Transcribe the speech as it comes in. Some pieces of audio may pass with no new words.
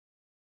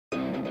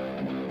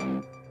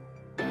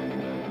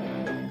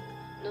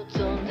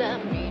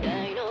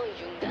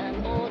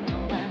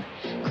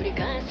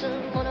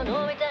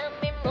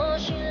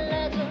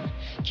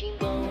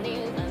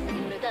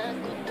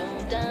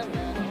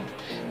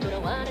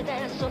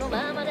Yokoso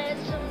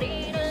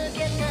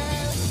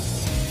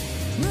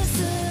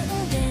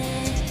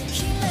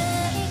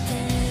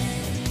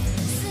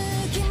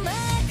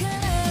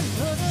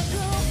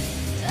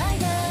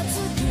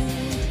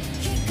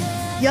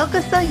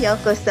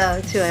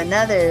Yokoso to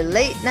another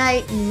late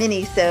night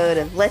mini-sode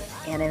of Let's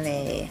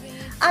Anime.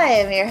 I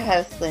am your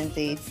host,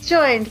 Lindsay,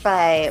 joined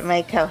by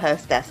my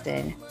co-host,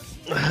 Dustin.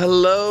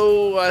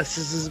 Hello, this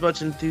is as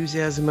much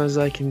enthusiasm as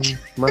I can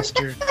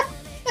muster.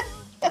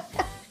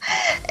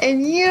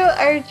 And you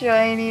are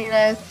joining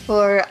us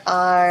for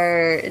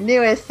our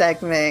newest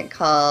segment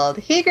called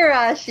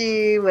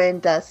Higurashi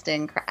When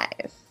Dustin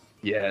Cries.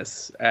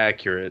 Yes,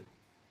 accurate.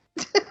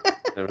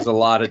 There was a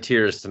lot of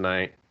tears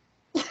tonight.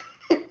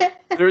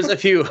 There was a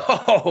few,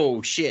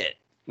 oh shit,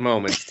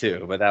 moments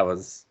too, but that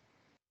was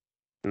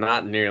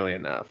not nearly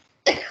enough.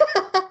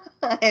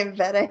 I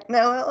bet I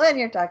know what one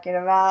you're talking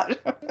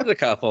about. There's a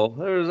couple.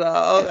 There's,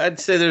 I'd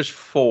say there's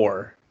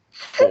four.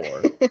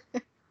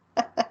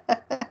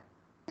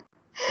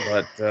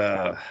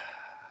 But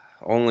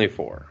only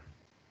four.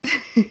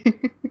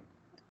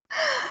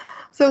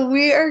 So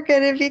we are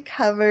going to be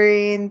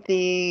covering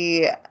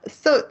the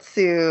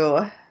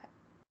Sotsu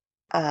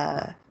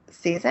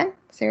season?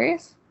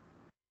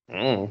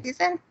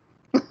 Season?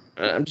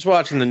 I'm just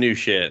watching the new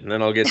shit, and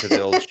then I'll get to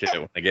the old shit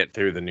when I get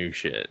through the new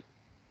shit.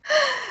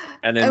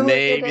 And then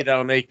maybe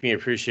that'll make me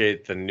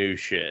appreciate the new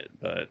shit,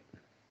 but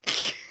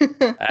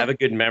I have a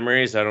good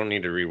memory, so I don't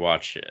need to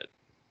rewatch shit.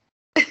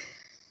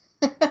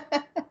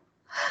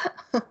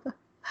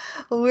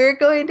 We're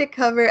going to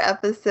cover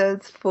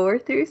episodes 4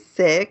 through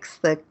 6,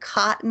 the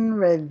cotton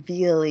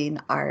revealing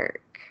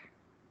arc.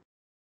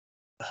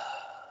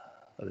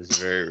 That is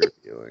very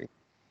revealing.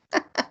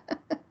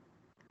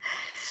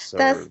 So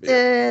Dustin.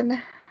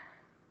 Revealing.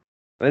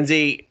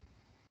 Lindsay.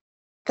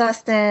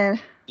 Dustin.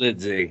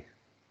 Lindsay.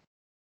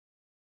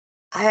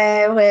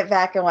 I went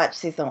back and watched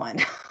season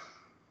 1.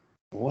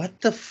 What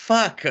the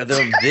fuck? Of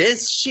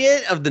this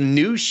shit? Of the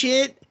new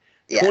shit?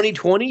 Yes.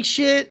 2020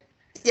 shit?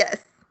 Yes.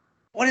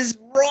 What is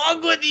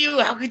wrong with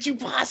you? How could you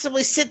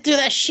possibly sit through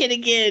that shit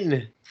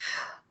again?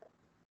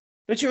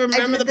 Don't you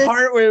remember the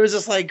part where it was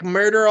just like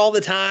murder all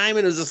the time?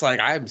 And it was just like,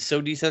 I'm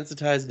so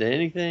desensitized to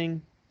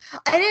anything.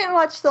 I didn't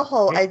watch the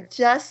whole. I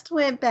just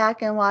went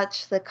back and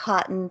watched the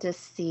cotton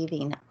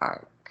deceiving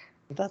arc.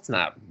 That's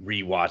not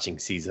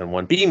rewatching season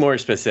 1. Be more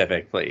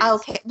specific, please.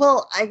 Okay.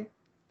 Well, I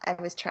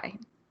was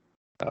trying.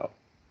 Oh.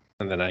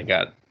 And then I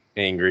got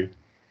angry.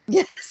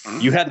 Yes.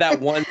 You had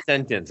that one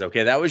sentence,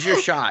 okay? That was your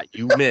shot.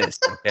 You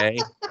missed, okay?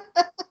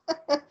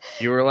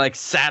 You were like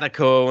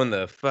Sadako and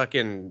the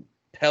fucking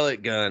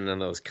pellet gun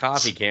and those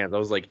coffee cans. I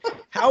was like,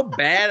 how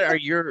bad are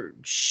you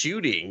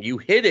shooting? You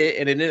hit it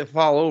and it didn't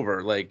fall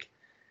over. Like,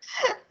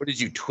 what did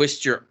you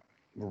twist your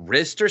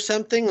wrist or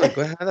something? Like,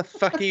 how the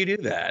fuck do you do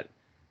that?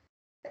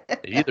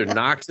 It either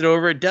knocks it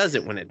over or it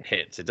doesn't when it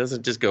hits. It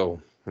doesn't just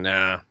go,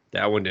 nah,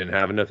 that one didn't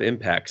have enough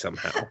impact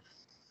somehow.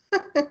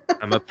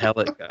 I'm a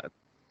pellet gun.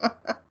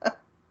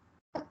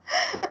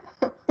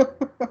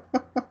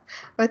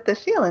 With the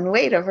feel and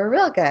weight of a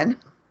real gun.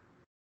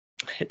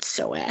 It's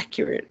so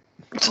accurate.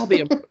 I'll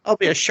be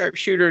a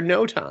sharpshooter in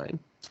no time.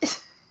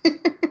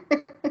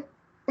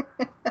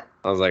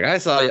 I was like,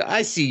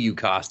 I see you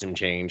costume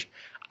change.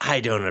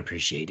 I don't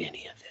appreciate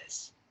any of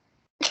this.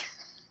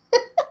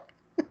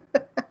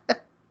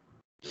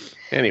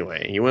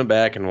 Anyway, you went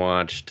back and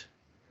watched.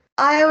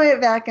 I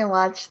went back and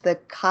watched the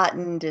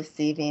cotton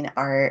deceiving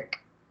arc.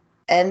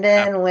 And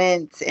then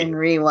went and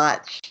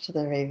rewatched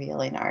the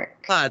revealing arc.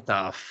 What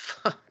the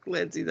fuck,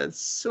 Lindsay? That's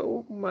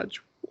so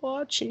much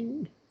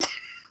watching.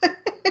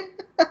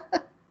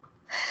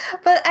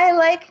 But I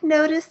like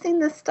noticing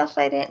the stuff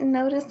I didn't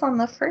notice on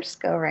the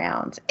first go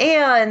round.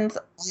 And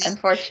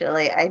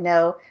unfortunately, I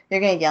know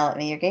you're going to yell at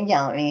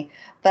me.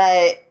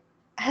 But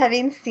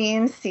having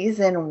seen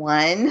season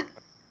 1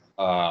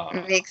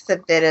 makes a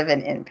bit of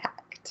an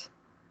impact.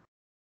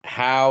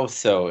 How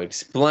so?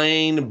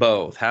 Explain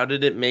both. How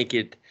did it make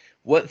it?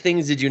 What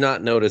things did you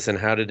not notice, and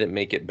how did it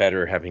make it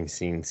better having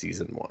seen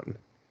season 1?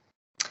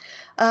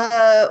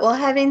 Well,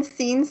 having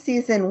seen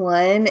season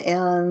 1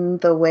 and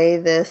the way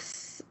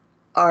this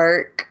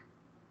arc,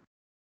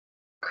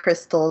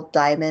 crystal,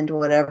 diamond,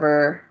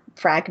 whatever,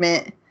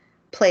 fragment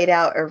played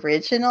out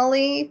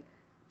originally,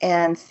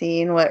 and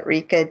seeing what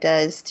Rika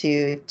does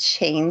to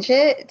change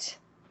it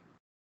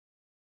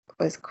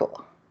was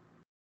cool.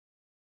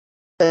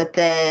 But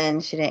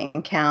then she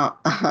didn't count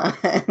on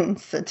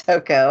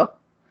Satoko.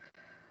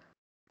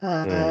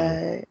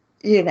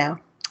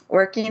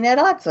 Working at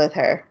odds with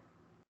her.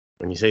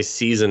 When you say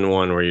season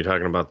 1, were you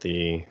talking about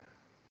the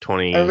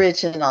 20...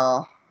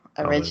 Original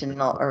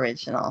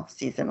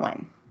season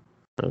 1.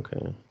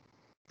 Okay.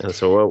 And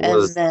so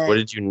what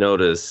did you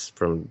notice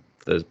from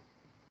the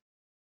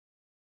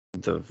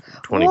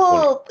 2020?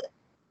 Well,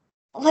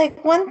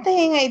 like one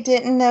thing I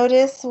didn't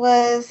notice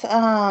was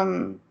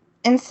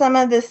in some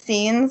of the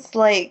scenes,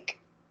 like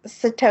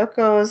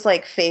Satoko's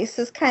like face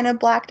is kind of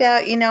blacked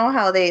out. You know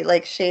how they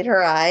like shade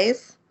her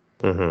eyes?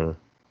 Mm-hmm.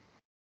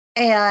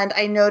 And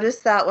I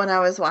noticed that when I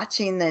was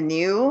watching the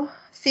new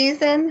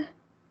season.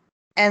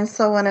 And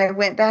so when I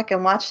went back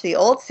and watched the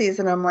old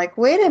season, I'm like,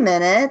 wait a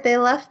minute, they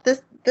left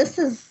this. This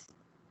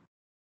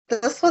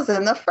was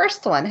in the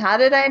first one. How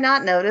did I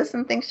not notice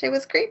and think she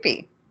was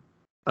creepy?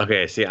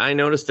 Okay, see, I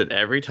noticed it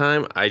every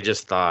time. I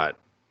just thought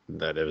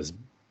that it was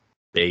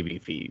baby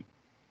feet,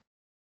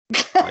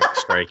 like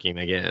striking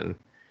again.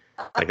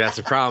 Like that's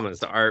the problem. Is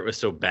the art was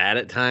so bad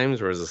at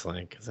times? Where it's just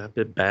like, is that a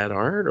bit bad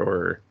art,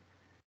 or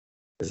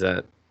is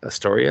that a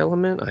story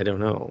element? I don't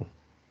know.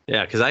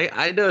 Yeah, because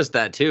I noticed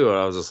that too.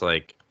 I was just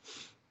like,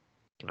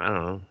 I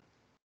don't know.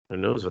 Who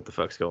knows what the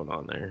fuck's going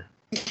on there?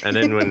 And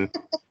then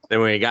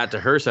when it got to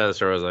her side of the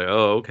story, I was like,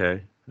 oh,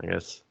 okay. I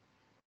guess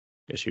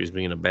she was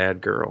being a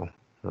bad girl.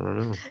 I don't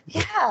know.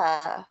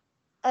 Yeah.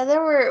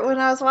 When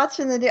I was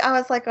watching I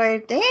was like, oh,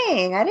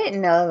 dang, I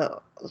didn't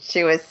know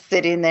she was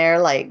sitting there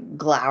like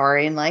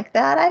glowering like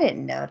that. I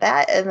didn't know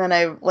that. And then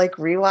I like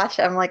rewatched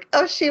it. I'm like,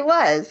 oh, she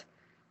was.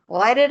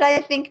 Why did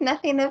I think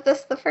nothing of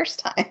this the first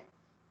time?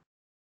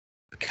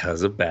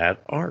 Because of bad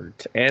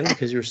art. And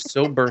because you're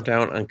so burnt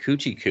out on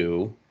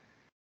Kuchiku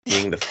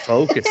being the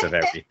focus of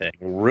everything,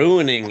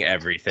 ruining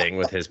everything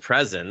with his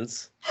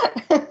presence.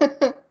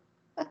 But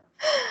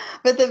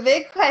the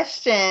big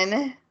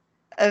question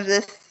of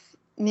this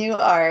new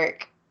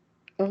arc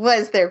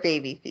was there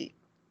baby feet?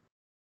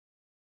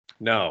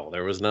 No,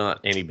 there was not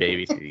any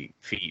baby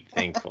feet,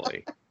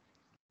 thankfully.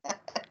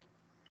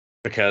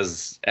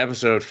 Because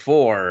episode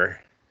 4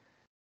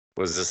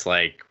 was just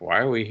like, why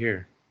are we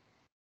here?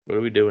 What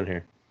are we doing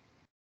here?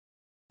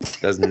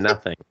 Does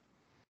nothing.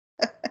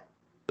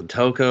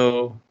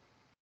 Toko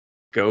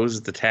goes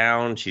to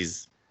town.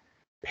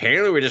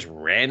 Apparently we're just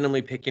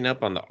randomly picking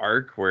up on the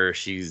arc where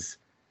she's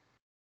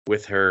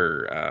with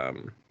her,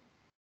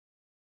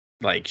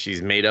 like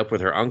she's made up with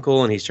her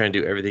uncle and he's trying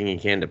to do everything he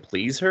can to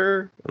please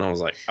her. And I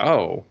was like,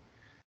 oh,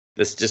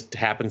 this just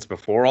happens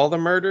before all the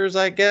murders,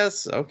 I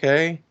guess.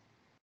 Okay.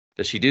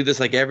 Does she do this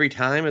like every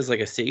time as like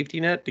a safety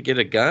net to get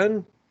a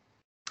gun?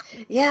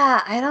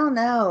 Yeah, I don't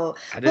know.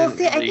 I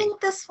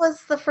think this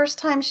was the first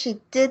time she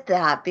did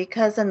that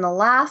because in the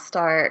last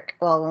arc,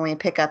 well, when we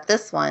pick up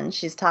this one,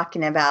 she's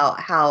talking about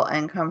how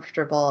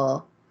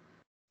uncomfortable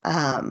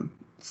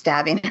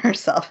stabbing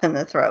herself in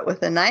the throat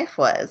with a knife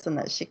was and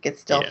that she could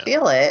still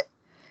feel it.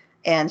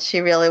 And she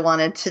really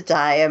wanted to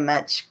die a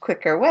much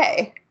quicker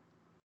way.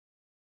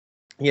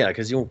 Yeah,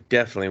 because you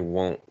definitely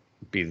won't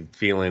be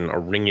feeling a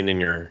ringing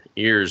in your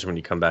ears when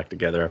you come back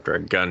together after a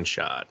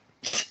gunshot.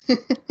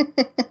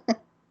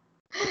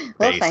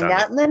 We'll find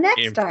out in the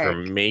next arc.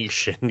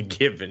 Information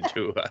given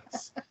to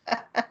us.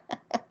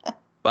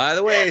 By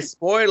the way,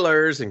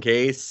 spoilers in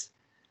case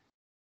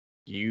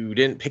you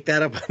didn't pick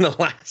that up on the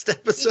last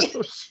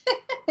episode.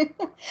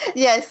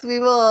 Yes, we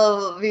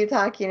will be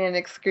talking in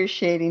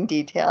excruciating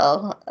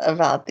detail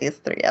about these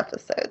 3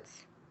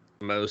 episodes.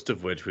 Most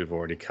of which we've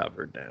already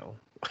covered now.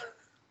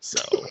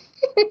 So,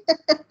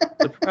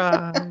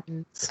 surprise.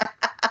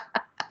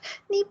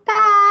 Neat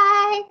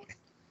pie.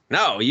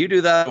 No, you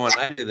do that one.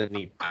 I do the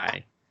neat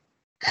pie.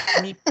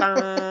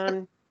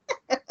 Nippon.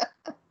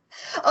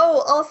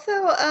 Oh,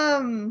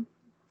 also,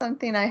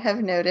 something I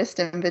have noticed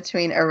in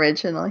between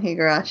original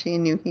Higurashi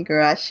and new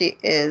Higurashi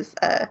is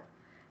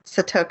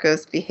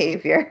Satoko's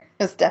behavior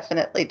is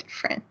definitely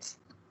different.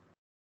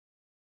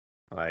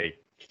 Like,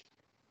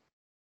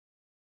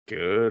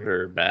 good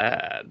or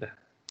bad?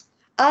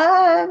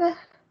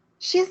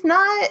 She's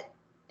not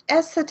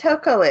as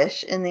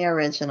Satoko-ish in the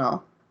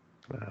original.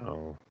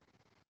 Oh.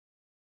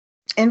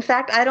 In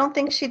fact, I don't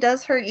think she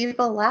does her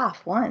evil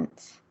laugh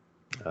once.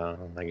 Oh,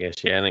 I guess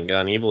she hadn't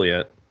gone evil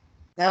yet.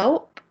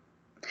 Nope.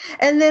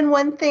 And then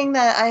one thing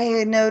that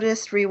I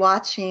noticed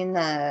rewatching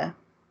the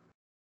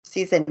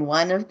season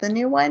 1 of the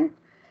new one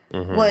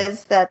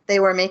was that they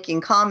were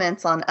making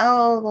comments on,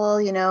 oh,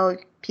 well,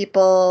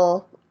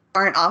 people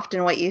aren't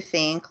often what you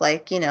think.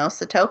 Like,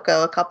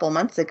 Satoko a couple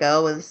months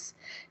ago was,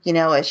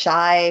 a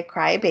shy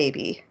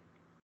crybaby.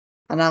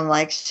 And I'm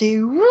like,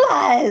 she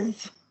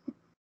was!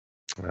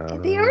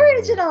 The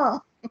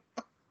original!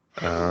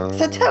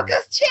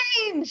 Satoko's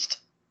changed!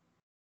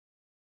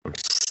 I'm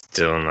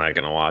still not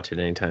going to watch it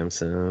anytime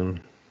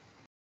soon.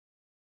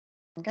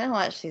 I'm going to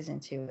watch season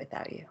 2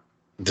 without you.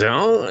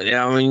 Don't.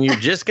 Yeah, I mean, you're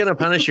just going to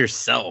punish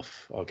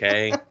yourself,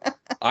 okay?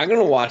 I'm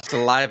going to watch the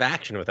live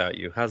action without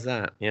you. How's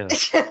that? Yeah.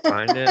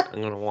 Find it.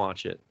 I'm going to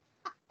watch it.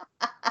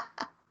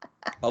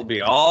 I'll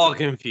be all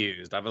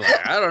confused. I'll be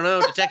like, I don't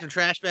know. Detective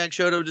Trashbag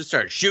showed up to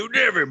start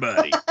shooting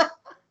everybody.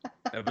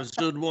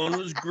 Episode 1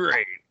 was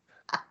great.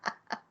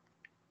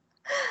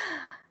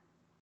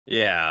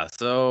 Yeah,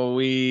 so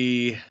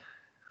we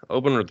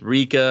open with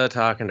Rika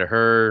talking to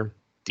her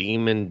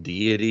demon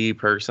deity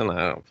person.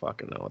 I don't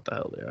fucking know what the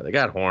hell they are. They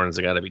got horns.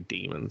 They got to be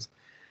demons.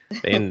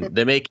 And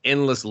they make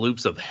endless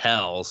loops of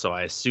hell, so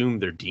I assume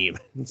they're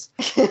demons.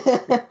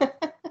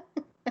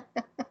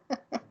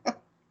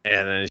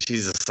 And then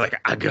she's just like,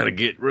 I gotta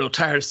get real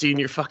tired of seeing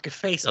your fucking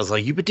face. I was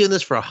like, you've been doing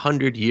this for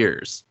 100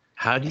 years.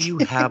 How do you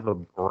have a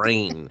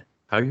brain?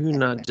 How are you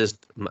not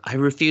just, I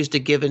refuse to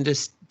give in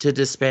to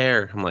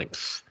despair. I'm like,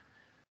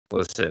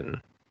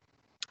 listen,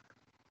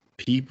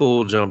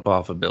 People jump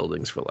off of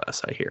buildings for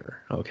less, I hear.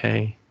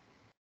 Okay.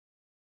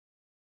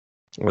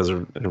 It was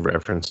a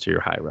reference to your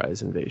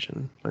high-rise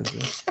invasion, Lindsay.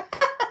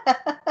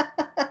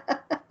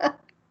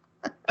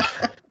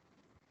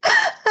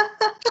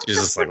 She's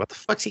just like, what the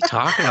fuck's he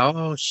talking?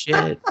 Oh,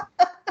 shit.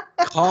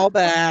 Call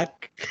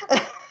back.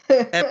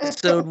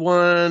 Episode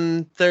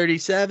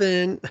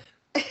 137.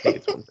 I think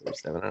it's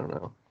 137. I don't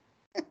know.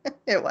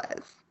 It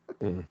was.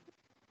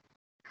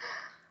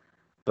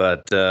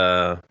 But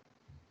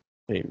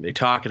they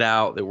talk it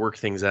out. They work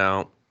things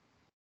out.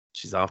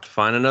 She's off to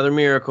find another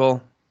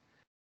miracle.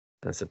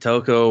 And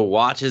Satoko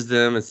watches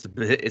them. It's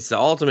the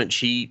ultimate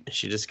cheat.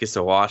 She just gets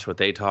to watch what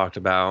they talked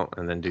about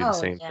and then do the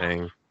same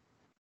thing.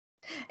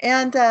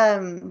 And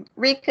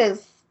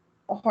Rika's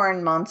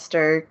horn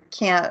monster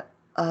can't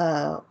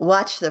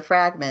watch the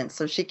fragments,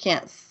 so she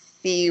can't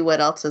see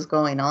what else is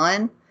going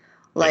on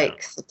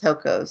like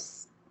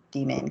Satoko's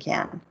demon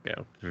can.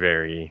 Yeah,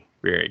 very,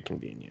 very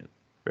convenient.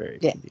 Very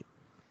convenient.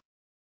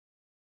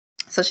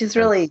 So she's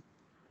really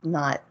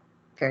not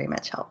very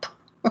much help.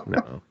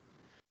 No.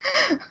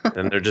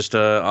 Then they're just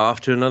off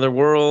to another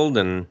world,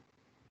 and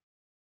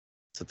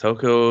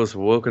Satoko's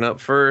woken up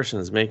first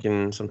and is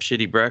making some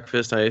shitty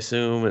breakfast, I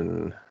assume,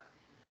 and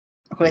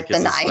with the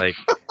knife.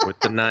 With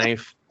the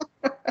knife.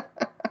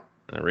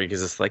 And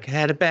Rika's just like, I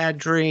had a bad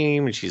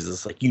dream, and she's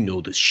just like, you know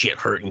this shit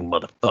hurt, you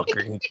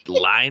motherfucker. You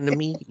lying to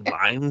me?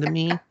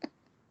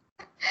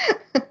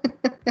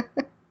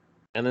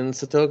 And then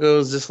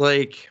Satoko's just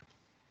like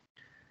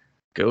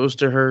goes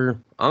to her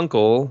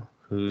uncle,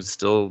 who's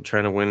still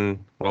trying to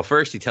win. Well,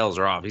 first he tells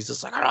her off. He's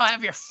just like, I don't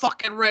have your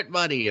fucking rent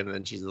money. And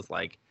then she's just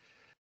like,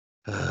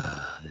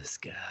 this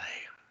guy,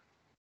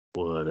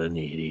 what an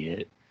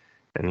idiot.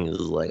 And he's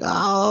like,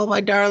 oh,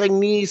 my darling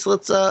niece,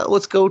 let's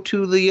go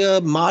to the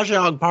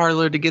mahjong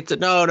parlor to get to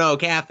no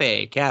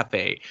cafe.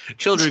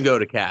 Children go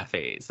to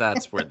cafes.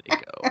 That's where they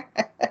go.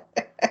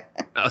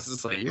 I was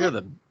just like, you're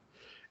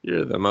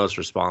the most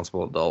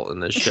responsible adult in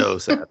this show,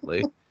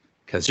 sadly,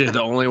 because you're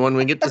the only one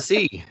we get to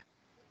see.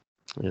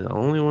 You're the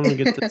only one we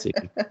get to see.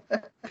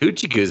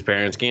 Kuchiku's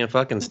parents can't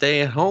fucking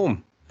stay at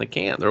home. They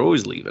can't. They're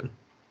always leaving.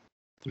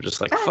 They're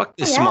just like, fuck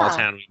this small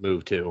town we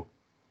moved to.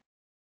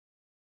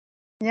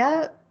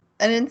 Yeah.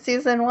 And in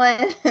season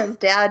 1, his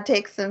dad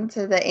takes him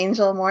to the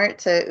Angel Mort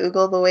to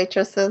oogle the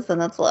waitresses, and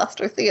that's the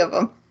last we see of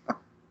him.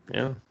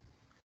 Yeah.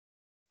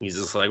 He's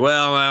just like,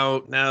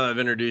 well, now that I've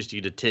introduced you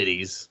to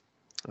titties,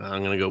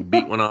 I'm going to go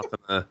beat one off in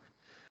the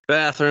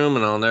bathroom,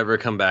 and I'll never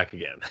come back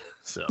again.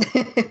 So,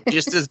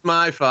 just as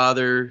my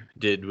father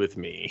did with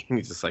me.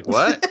 He's just like,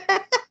 what?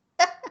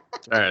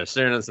 All right,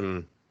 staring at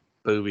some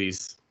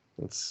boobies.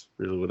 That's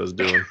really what I was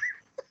doing.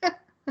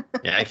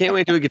 Yeah, I can't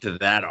wait till we get to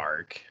that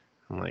arc.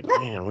 I'm like,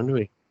 man, when do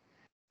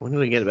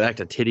we get back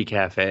to Titty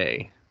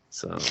Cafe?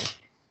 So.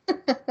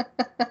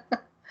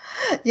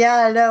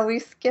 Yeah, no, we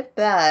skipped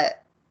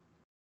that.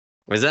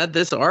 Was that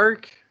this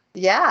arc?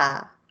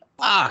 Yeah.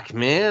 Fuck,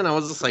 man. I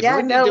was just like,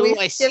 when do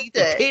I see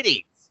the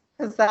titties?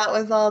 Because that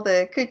was all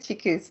the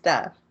Kuchiku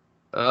stuff.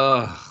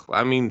 Ugh.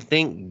 I mean,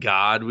 thank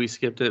God we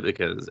skipped it,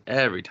 because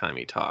every time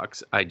he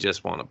talks, I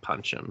just want to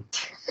punch him.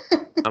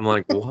 I'm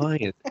like, why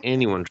is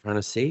anyone trying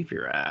to save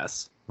your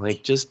ass?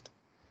 Like,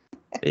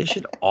 they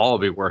should all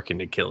be working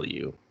to kill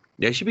you.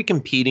 They should be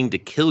competing to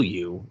kill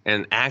you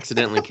and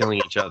accidentally killing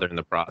each other in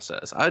the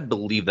process. I'd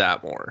believe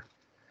that more.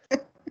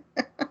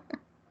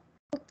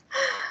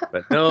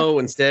 But no,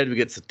 instead we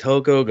get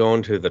Satoko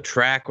going to the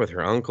track with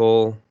her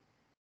uncle.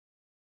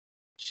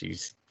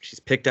 She's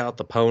picked out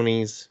the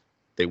ponies.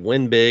 They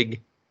win big.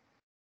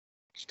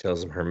 She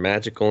tells him her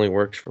magic only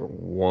works for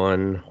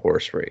one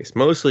horse race.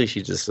 Mostly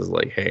she just is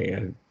like, hey,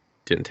 I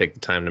didn't take the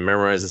time to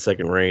memorize the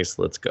second race.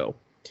 Let's go.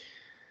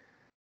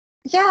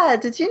 Yeah,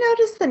 did you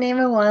notice the name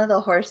of one of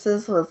the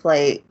horses was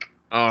like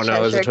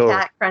Cheshire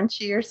Cat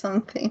Crunchy or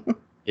something?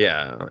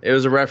 Yeah, it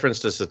was a reference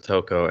to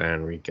Satoko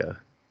and Rika.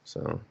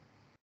 So.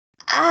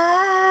 Oh.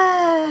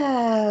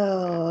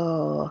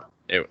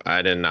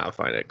 I did not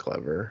find it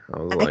clever.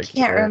 I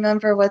can't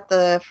remember what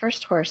the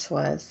first horse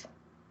was.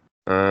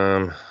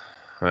 I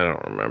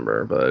don't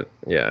remember, but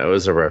yeah, it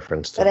was a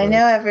reference to. But I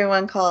know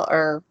everyone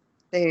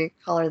they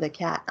call her the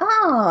cat.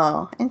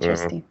 Oh,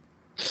 interesting.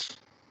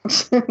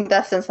 Mm-hmm.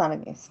 Dustin's not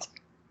amused.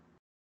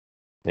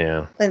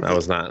 Yeah, Lindsay.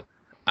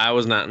 I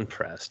was not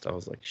impressed. I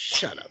was like,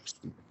 shut up,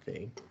 stupid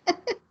thing.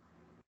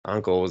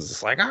 Uncle was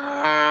just like,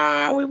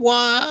 we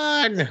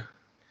won.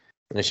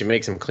 And she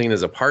makes him clean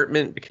his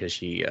apartment because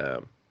she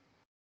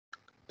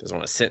doesn't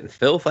want to sit in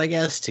filth, I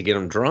guess, to get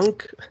him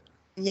drunk.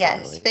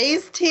 Yes,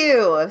 phase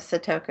 2 of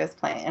Satoko's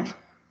plan.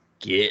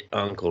 Get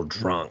Uncle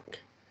drunk.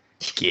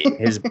 Get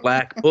his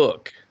black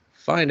book.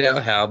 Find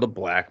out how the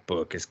black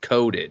book is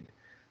coded.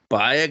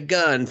 Buy a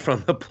gun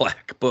from the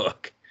black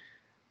book.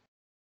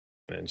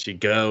 And she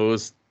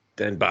goes,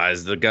 then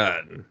buys the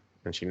gun.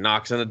 And she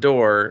knocks on the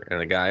door,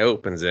 and the guy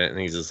opens it, and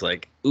he's just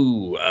like,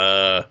 ooh,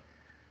 I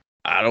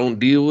don't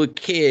deal with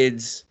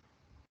kids.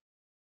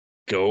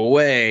 go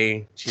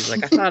away. She's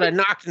like, I thought I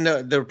knocked in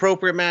the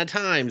appropriate amount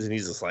of times. And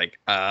he's just like,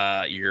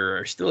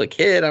 you're still a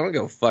kid. I don't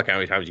go fuck how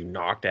many times you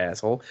knocked,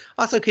 asshole.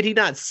 Also, could he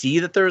not see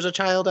that there was a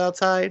child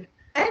outside?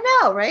 I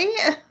know,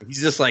 right?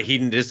 He's just like, he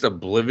just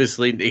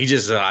obliviously, he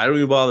just, I don't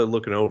even bother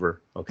looking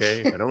over.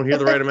 Okay. If I don't hear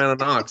the right amount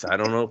of knocks, I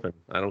don't open.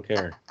 I don't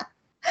care.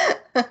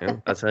 Yeah,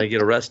 that's how you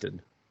get arrested.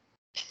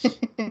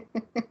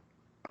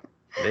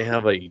 They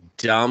have a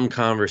dumb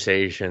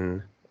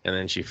conversation, and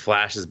then she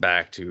flashes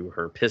back to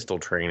her pistol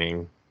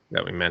training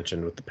that we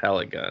mentioned with the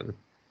pellet gun.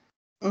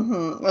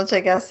 Mm-hmm. Which I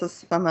guess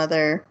is some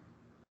other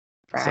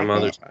fragment. Some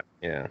other time,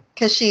 yeah.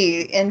 Because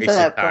she ends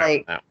up,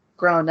 like,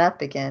 grown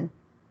up again.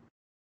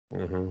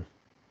 Mm-hmm.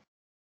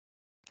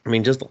 I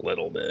mean, just a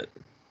little bit.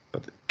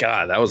 But,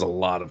 God, that was a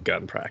lot of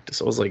gun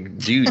practice. I was like,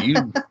 dude,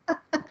 you...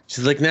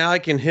 She's like, now I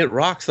can hit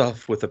rocks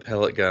off with a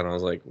pellet gun. I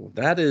was like, well,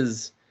 that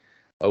is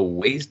a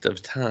waste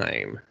of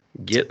time.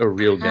 Get a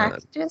real gun.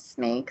 Practice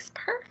makes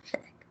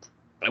perfect.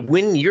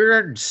 When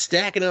you're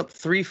stacking up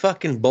 3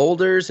 fucking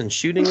boulders and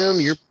shooting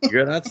them, you're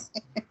that's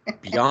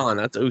beyond.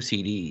 That's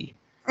OCD.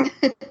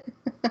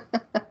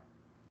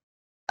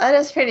 That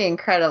is pretty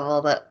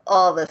incredible that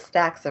all the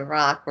stacks of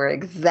rock were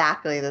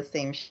exactly the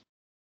same shape.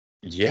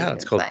 Yeah,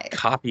 it's called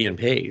copy and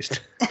paste.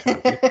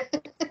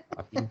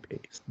 Copy and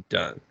paste.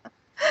 Done.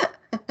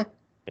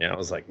 Yeah, I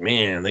was like,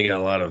 man, they got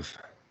a lot of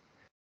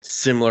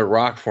similar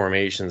rock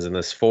formations in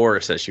this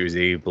forest that she was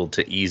able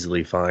to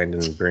easily find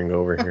and bring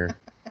over here.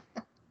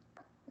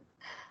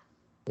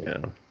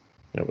 Yeah,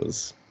 it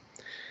was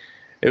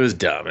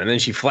dumb. And then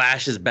she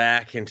flashes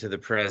back into the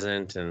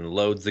present and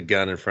loads the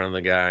gun in front of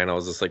the guy. And I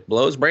was just like,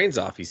 blow his brains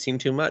off. He's seen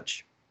too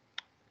much.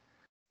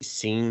 He's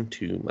seen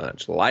too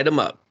much. Light him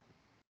up.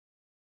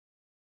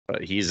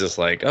 But he's just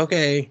like,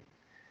 okay.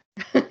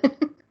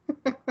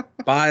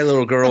 Bye,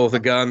 little girl with a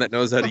gun that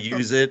knows how to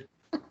use it.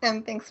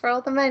 And thanks for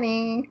all the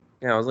money.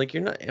 Yeah, I was like,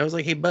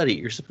 hey, buddy,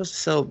 you're supposed to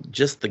sell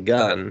just the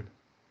gun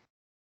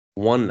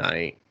one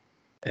night.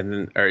 And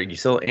then, or you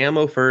sell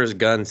ammo first,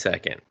 gun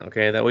second.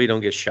 Okay, that way you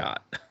don't get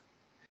shot.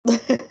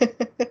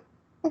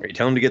 Or you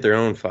tell them to get their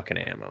own fucking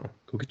ammo.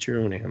 Go get your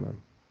own ammo.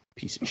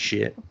 Piece of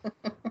shit.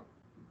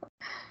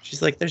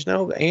 She's like, there's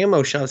no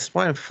ammo shots. That's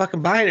why I'm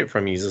fucking buying it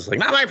from you. He's just like,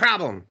 not my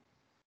problem.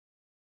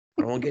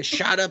 I won't get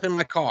shot up in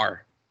my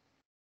car.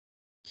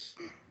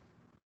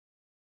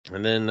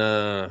 And then,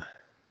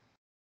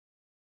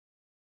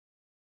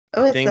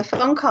 it's a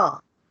phone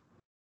call.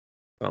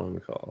 Phone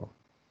call.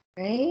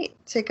 Right?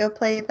 To go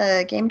play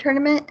the game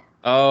tournament?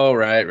 Oh,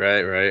 right.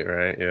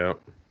 Yeah.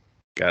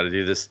 Got to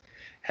do this.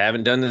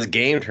 Haven't done this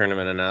game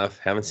tournament enough.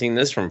 Haven't seen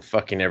this from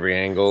fucking every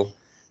angle.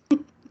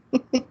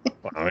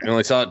 Well, I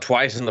only saw it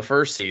twice in the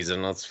first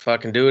season. Let's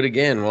fucking do it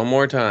again. One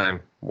more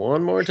time.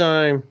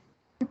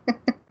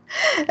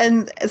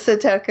 And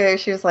Satoko,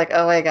 she was like,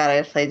 oh my god,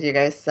 I've played you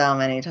guys so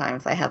many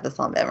times. I have this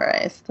all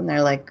memorized. And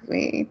they're like,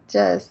 we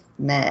just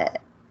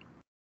met.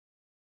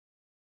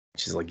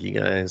 She's like, you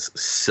guys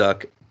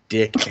suck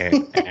dick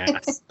and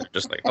ass. They're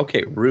just like,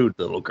 okay, rude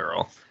little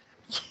girl.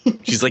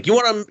 She's like, you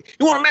want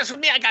to mess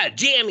with me? I got a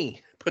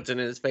jammy. Puts it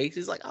in his face.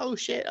 He's like, oh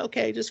shit,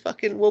 okay, just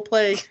fucking, we'll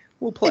play.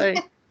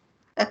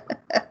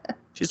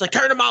 She's like,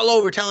 turn them all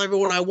over. Tell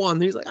everyone I won.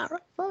 And he's like, all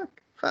right,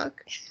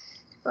 fuck.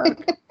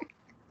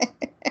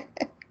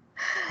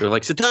 They're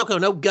like,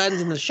 Satoko, no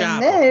guns in the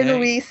shop. And then okay?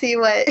 we see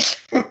what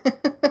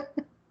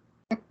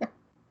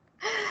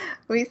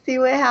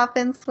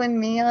happens when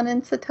Mion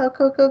and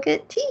Satoko go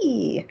get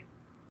tea.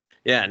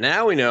 Yeah,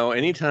 now we know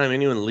anytime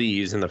anyone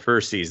leaves in the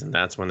first season,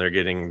 that's when they're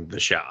getting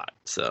the shot.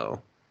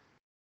 So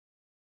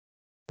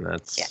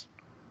that's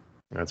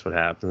what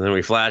happens. And then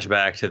we flash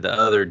back to the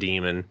other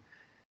demon,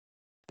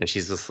 and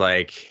she's just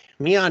like,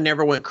 Mion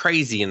never went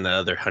crazy in the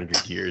other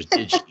 100 years,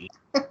 did she?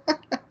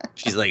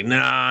 She's like,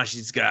 nah,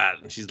 she's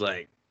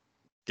like,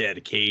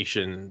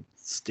 dedication,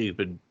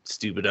 stupid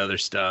other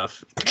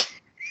stuff.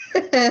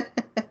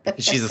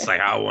 She's just like,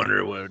 I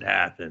wonder what would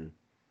happen.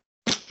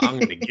 I'm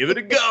gonna give it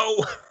a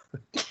go.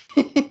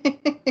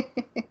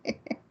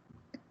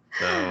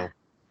 So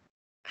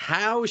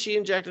how she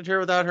injected her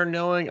without her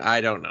knowing,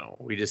 I don't know.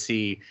 We just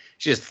see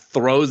she just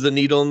throws the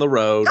needle in the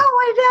road. Oh,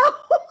 I know.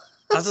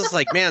 I was just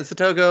like, man,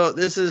 Satoko,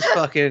 this is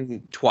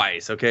fucking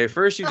twice. Okay,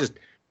 first you just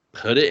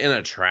put it in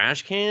a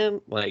trash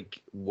can.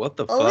 Like, what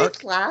the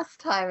fuck? Last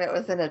time it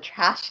was in a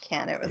trash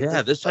can. It was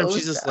this time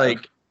she's just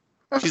like,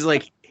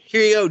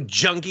 here you go,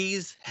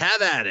 junkies,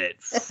 have at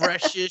it.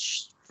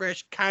 Fresh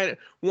kind of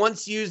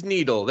once used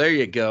needle. There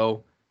you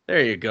go.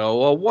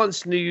 A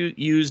once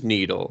used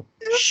needle.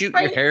 Shoot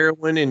your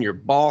heroin in your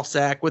ball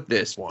sack with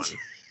this one.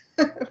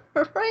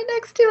 Right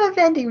next to a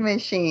vending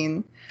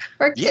machine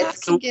where kids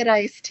can get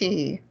iced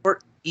tea.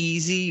 For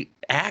easy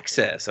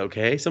access,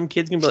 okay? Some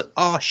kids can be like,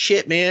 oh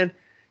shit, man.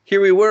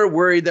 Here we were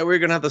worried that we were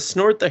going to have to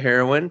snort the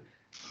heroin.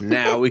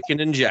 Now we can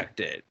inject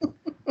it.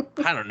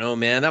 I don't know,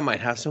 man. That might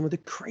have some of the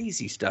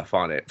crazy stuff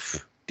on it.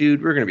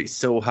 Dude, we're going to be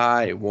so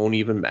high it won't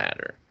even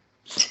matter.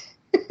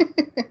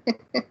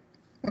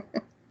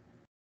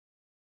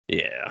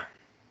 Yeah.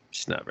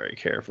 Just not very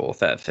careful with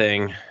that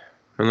thing.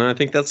 And then I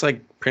think that's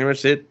like pretty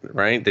much it,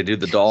 right? They do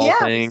the doll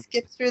thing. We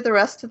skip through the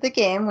rest of the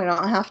game. We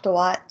don't have to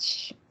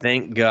watch.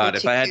 Thank God.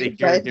 If I had to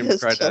hear him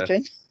try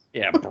children.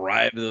 to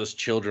bribe those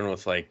children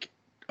with like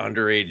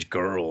underage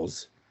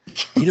girls,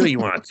 you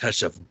want to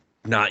touch a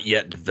not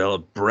yet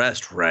developed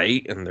breast,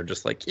 right? And they're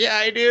just like, yeah,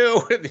 I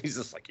do. And he's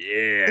just like,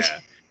 yeah.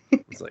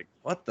 It's like,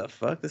 what the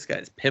fuck? This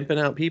guy's pimping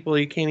out people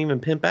you can't even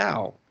pimp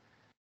out.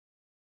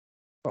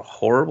 A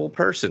horrible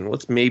person.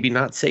 Let's maybe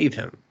not save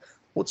him.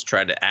 Let's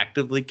try to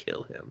actively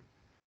kill him.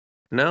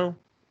 No?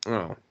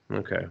 Oh,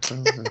 okay.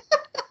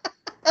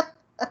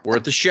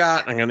 Worth a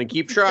shot. I'm going to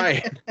keep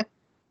trying.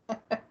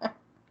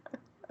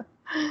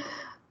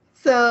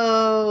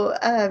 So,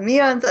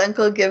 Mion's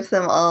uncle gives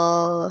them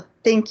all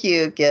thank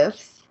you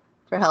gifts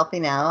for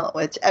helping out,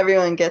 which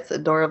everyone gets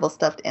adorable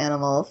stuffed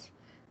animals,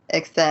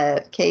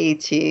 except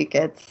Keiichi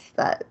gets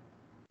that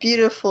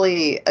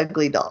beautifully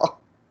ugly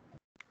doll.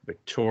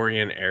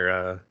 Victorian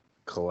era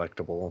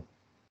collectible.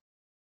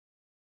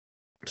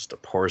 Just a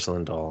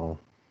porcelain doll.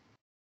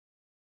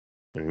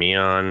 And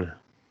Mion,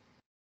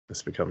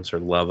 this becomes her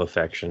love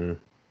affection.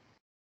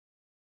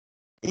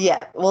 Yeah,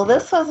 well,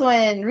 this was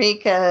when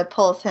Rika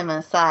pulls him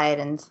aside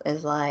and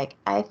is like,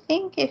 I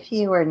think if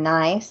you were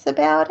nice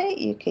about it,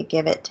 you could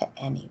give it to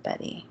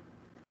anybody.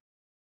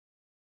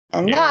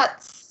 And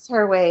that's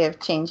her way of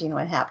changing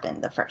what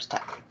happened the first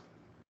time.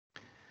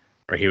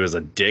 Or he was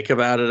a dick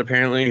about it,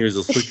 apparently. He was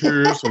just like,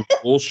 here's some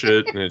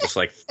bullshit. And it just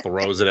like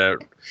throws it at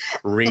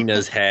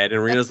Rena's head.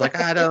 And Rena's like,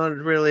 I don't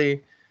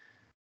really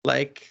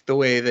like the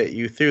way that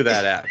you threw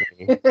that at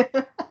me.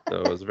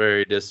 So it was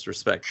very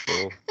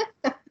disrespectful.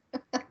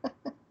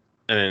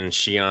 And then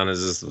Shion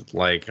is just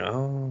like,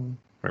 oh,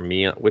 or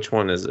Mion. Which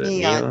one is it?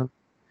 Mion,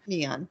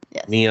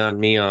 yes.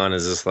 Mion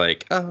is just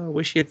like, oh, I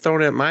wish you had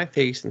thrown it at my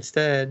face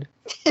instead.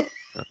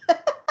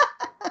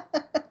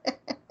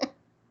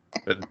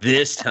 But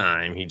this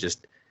time, he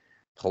just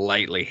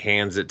politely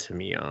hands it to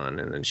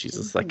Mion, and then she's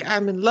just like,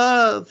 I'm in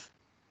love.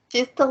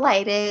 She's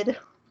delighted.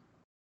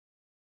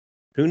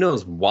 Who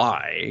knows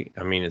why?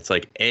 I mean, it's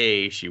like,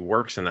 A, she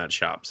works in that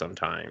shop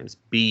sometimes.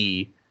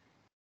 B,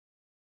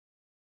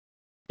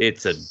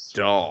 it's a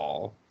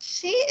doll.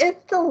 She is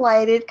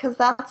delighted because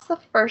that's the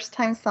first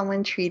time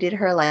someone treated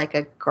her like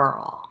a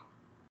girl.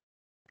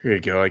 Here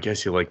you go. I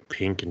guess you like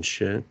pink and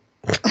shit.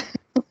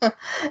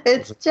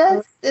 It's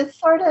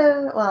sort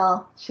of,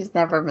 well, she's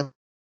never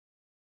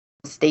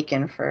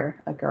mistaken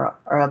for a girl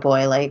or a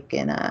boy like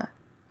in a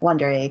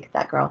Wonder Egg,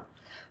 that girl.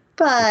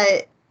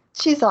 But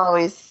she's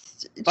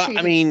always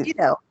treated,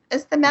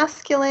 as the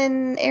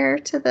masculine heir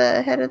to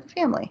the head of the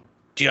family.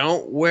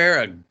 Don't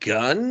wear a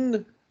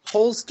gun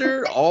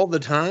holster all the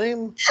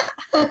time,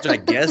 which I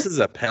guess is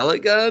a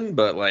pellet gun,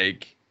 but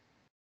like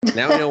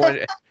now we know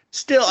what.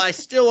 I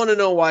still want to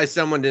know why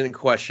someone didn't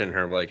question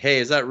her. Like, hey,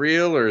 is that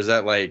real or is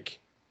that like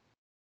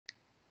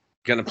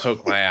gonna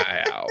poke my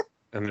eye out?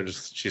 And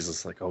she's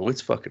just like, oh,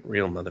 it's fucking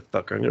real,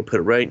 motherfucker. I'm gonna put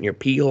it right in your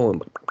pee hole,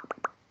 and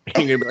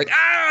you're gonna be like,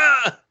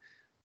 ah.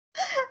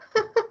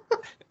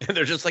 And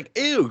they're just like,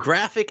 ew,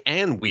 graphic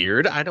and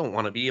weird. I don't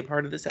want to be a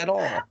part of this at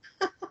all.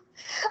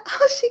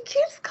 Oh, she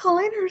keeps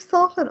calling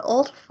herself an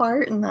old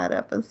fart in that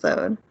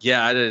episode.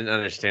 Yeah, I didn't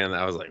understand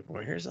that. I was like,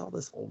 where's all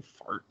this old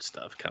fart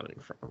stuff coming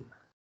from?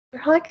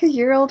 You're like a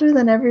year older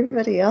than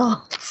everybody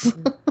else.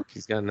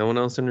 She's got no one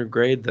else in her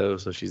grade, though,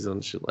 so she's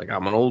like,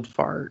 I'm an old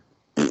fart.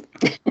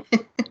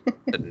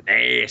 The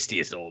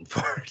nastiest old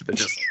fart. They're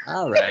just like,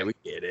 all right, we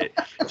get it.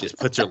 Just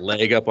puts her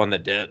leg up on the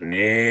desk.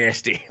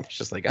 Nasty. It's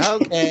just like,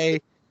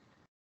 okay.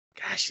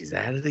 Gosh, she's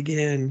at it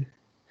again.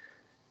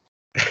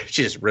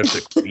 She just rips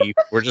a queef.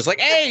 We're just like,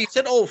 hey, you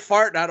said old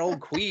fart, not old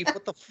queef.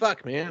 What the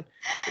fuck, man?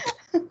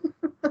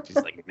 She's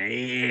like,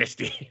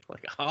 nasty.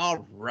 Like,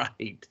 all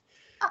right.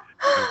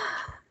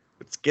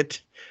 Let's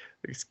get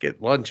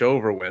lunch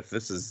over with.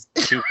 This is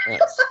too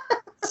much.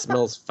 It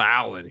smells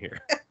foul in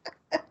here.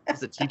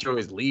 The teacher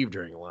always leave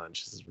during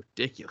lunch. This is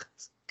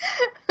ridiculous.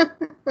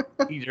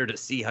 Need her to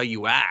see how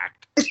you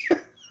act.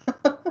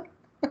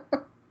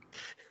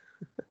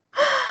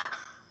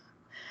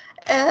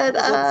 And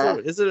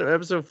is it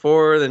episode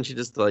 4? Then she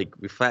just like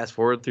we fast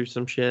forward through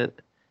some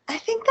shit. I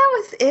think that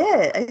was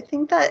it. I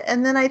think that,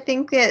 and then I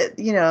think it.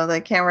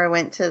 The camera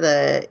went to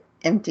the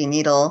empty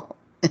needle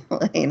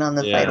laying on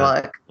the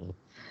sidewalk,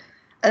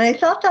 and I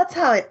thought that's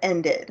how it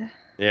ended.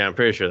 Yeah, I'm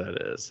pretty sure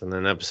that is. And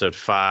then episode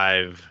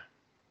 5,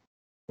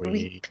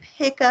 we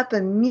pick up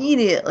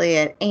immediately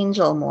at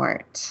Angel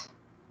Mort.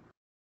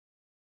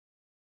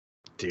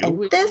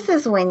 This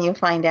is when you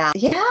find out.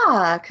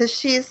 Yeah, because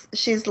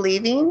she's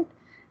leaving.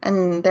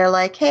 And they're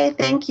like, hey,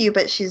 thank you,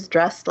 but she's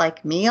dressed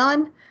like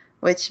Mion,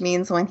 which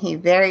means when he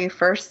very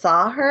first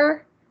saw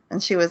her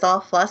and she was all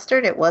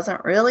flustered, it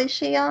wasn't really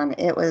Shion,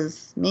 it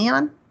was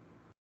Mion.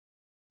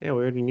 Yeah,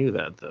 we already knew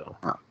that, though.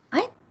 Oh,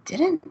 I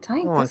didn't.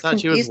 I was thought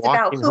confused she was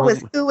about who home.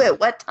 Was who at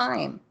what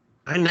time.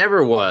 I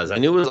never was. I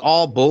knew it was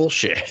all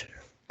bullshit.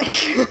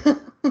 I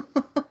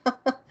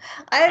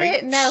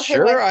didn't know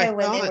who was who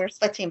when they were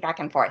switching back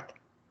and forth.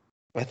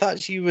 I thought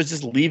she was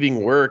just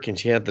leaving work and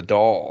she had the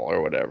doll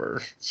or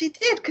whatever. She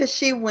did, because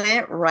she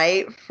went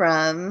right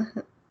from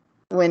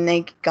when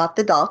they got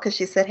the doll, because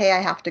she said, "Hey, I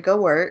have to go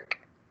work."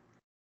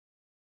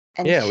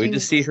 And Yeah, we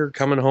just see her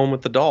coming home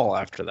with the doll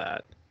after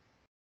that.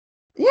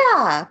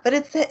 Yeah, but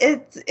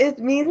it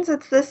means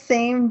it's the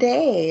same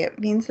day. It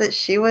means that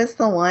she was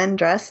the one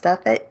dressed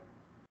up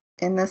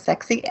in the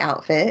sexy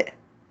outfit.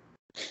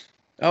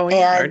 Oh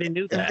yeah, I already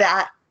knew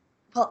that.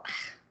 Well,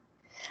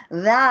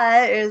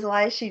 that is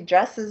why she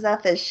dresses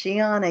up as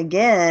Shion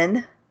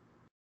again.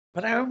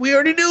 But we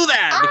already knew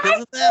that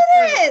because of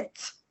that.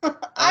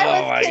 I Oh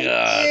was my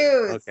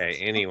confused. God. Okay,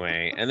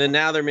 anyway. And then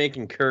now they're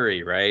making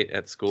curry, right?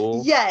 At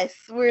school? Yes,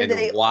 where and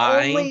they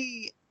why?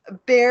 only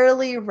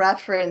barely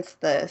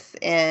referenced this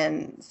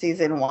in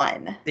season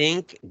 1.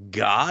 Thank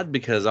God,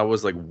 because I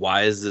was like,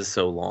 why is this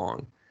so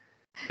long?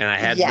 And I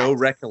had no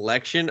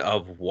recollection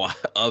of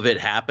it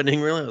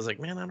happening, really. I was like,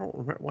 man, I don't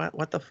remember.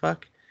 What the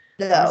fuck?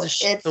 Why is this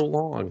shit so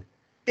long?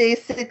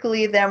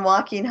 Basically them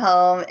walking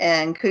home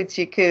and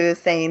Kuchiku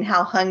saying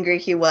how hungry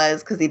he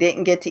was because he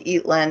didn't get to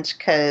eat lunch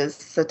because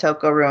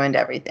Satoko ruined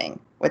everything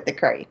with the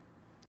curry.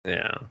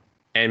 Yeah.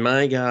 And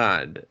my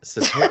God,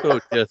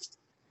 Satoko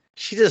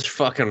she just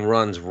fucking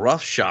runs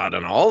roughshod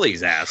on all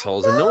these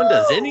assholes and no one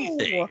does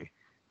anything.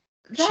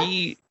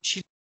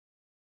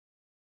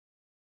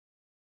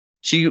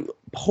 She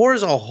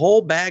pours a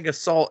whole bag of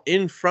salt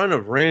in front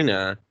of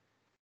Rena,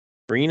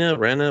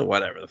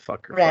 whatever the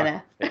fuck her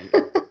Rena.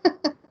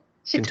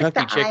 She Kentucky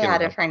took the chicken I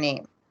out of her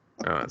name.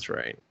 Oh, that's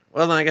right.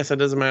 Well, then I guess it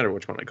doesn't matter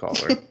which one I call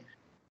her.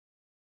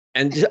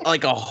 And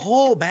like a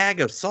whole bag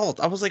of salt.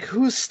 I was like,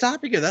 who's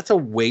stopping her? That's a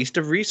waste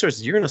of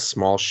resources. You're in a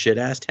small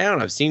shit-ass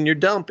town. I've seen your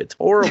dump. It's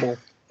horrible.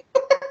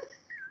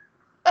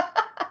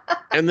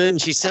 And then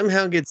she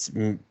somehow gets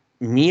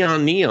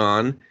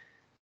neon.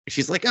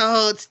 She's like,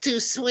 oh, it's too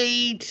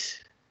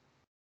sweet.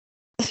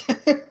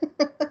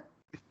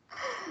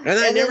 And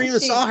I never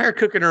even saw her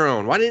cooking her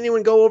own. Why didn't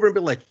anyone go over and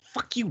be like,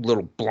 fuck you,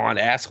 little blonde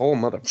asshole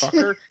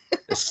motherfucker?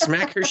 Just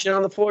smack her shit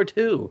on the floor,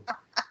 too.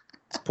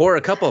 Just pour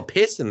a couple of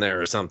piss in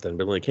there or something.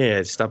 Be like, hey,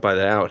 I stopped by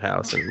the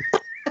outhouse and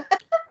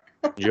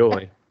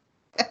enjoy.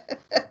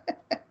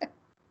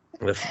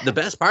 The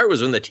best part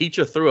was when the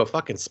teacher threw a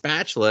fucking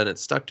spatula and it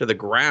stuck to the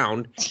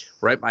ground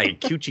right by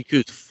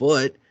Kuchiku's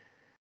foot.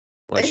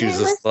 Like she was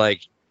just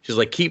like,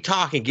 keep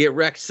talking, get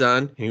wrecked,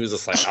 son. And he was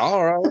just like,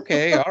 all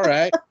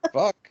right,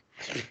 fuck.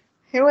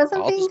 He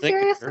wasn't being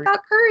serious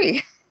about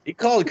curry. He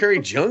called curry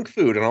junk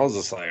food, and I was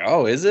just like,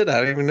 oh, is it? I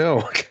don't even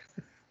know.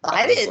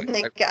 I didn't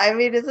think,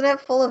 isn't it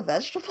full of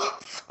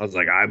vegetables? I was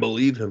like, I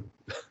believe him.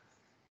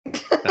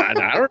 I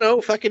don't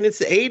know. Fucking, it's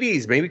the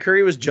 80s. Maybe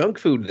curry was junk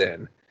food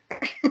then.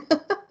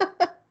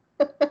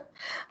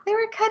 They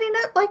were cutting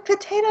up like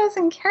potatoes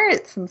and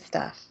carrots and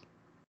stuff.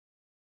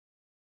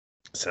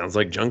 Sounds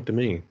like junk to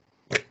me.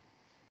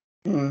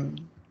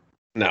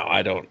 No,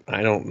 I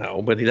don't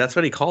know. But that's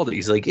what he called it.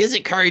 He's like, is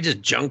it curry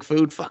just junk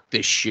food? Fuck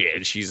this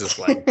shit. She's just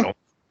like, don't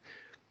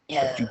you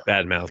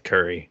badmouth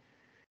curry.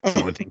 It's the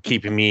only thing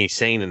keeping me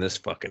sane in this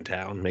fucking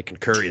town, making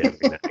curry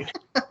every night.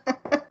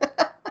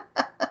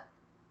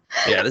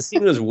 Yeah, this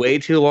scene was way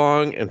too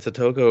long, and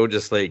Satoko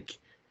just like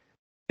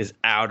is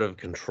out of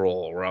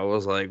control. Where I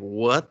was like,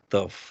 what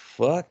the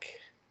fuck?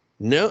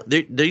 No,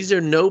 these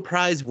are no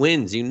prize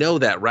wins. You know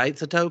that, right,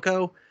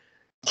 Satoko?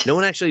 No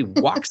one actually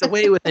walks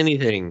away with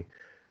anything.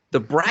 The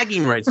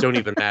bragging rights don't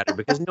even matter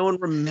because no one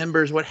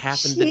remembers what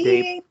happened the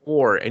day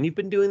before. And you've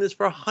been doing this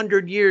for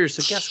 100 years.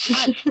 So guess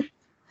what?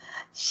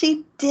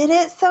 She did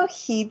it so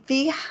he'd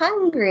be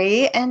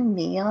hungry and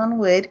Neon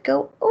would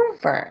go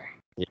over.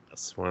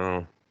 Yes,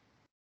 well,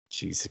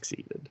 she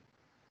succeeded.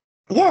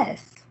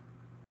 Yes.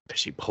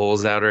 She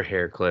pulls out her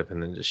hair clip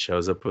and then just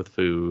shows up with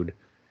food.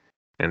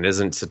 And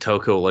isn't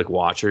Satoko like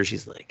watch her?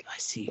 She's like, I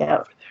see you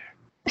over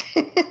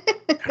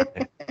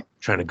there.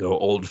 Trying to go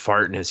old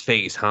fart in his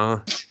face,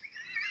 huh?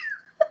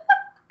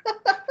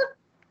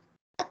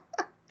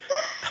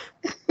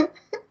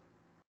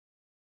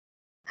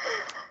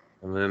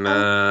 And then,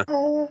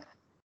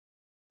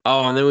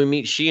 and then we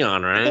meet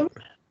Shion, right?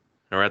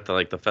 Or at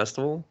the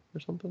festival or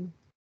something.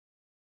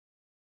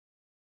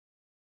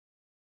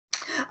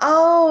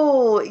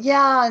 Oh,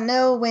 yeah,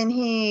 no, when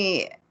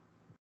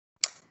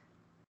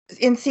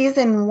in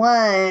season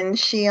 1,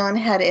 Shion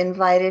had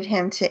invited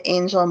him to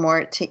Angel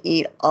Mort to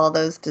eat all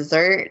those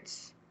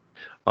desserts.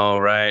 Oh,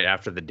 right,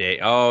 after the date.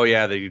 Oh,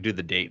 yeah, you do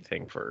the date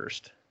thing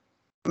first.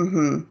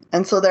 Mm-hmm.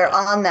 And so they're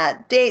on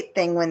that date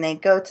thing when they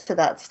go to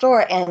that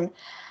store, and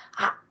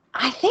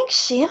I think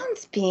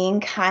Shion's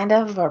being kind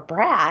of a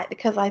brat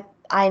because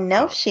I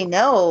know she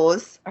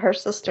knows her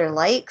sister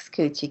likes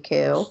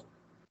Kuchiku.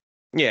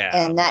 Yeah.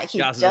 And that he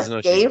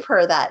just gave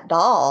her that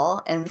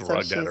doll, and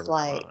so she's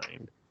like,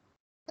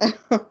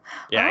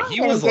 yeah,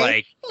 he was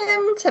like,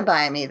 him to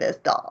buy me this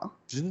doll.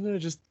 Didn't I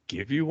just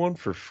give you one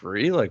for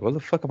free? Like, what the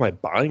fuck am I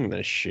buying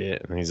this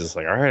shit? And he's just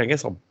like, all right, I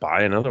guess I'll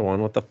buy another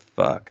one. What the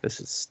fuck? This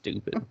is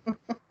stupid.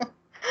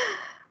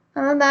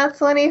 And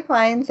that's when he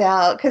finds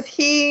out, because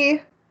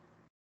he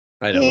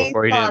thought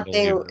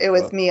it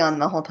was Mion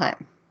the whole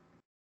time.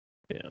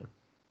 Yeah.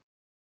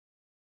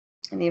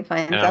 And he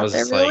finds out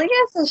there really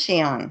is a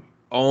Shion.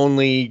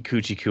 only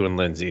Kuchiku and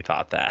Lindsay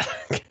thought that.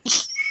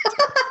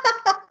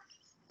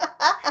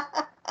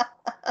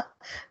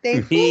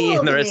 Me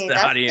and the rest of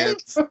the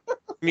audience.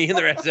 Me and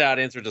the rest of the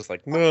audience were just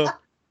like, no,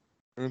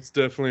 that's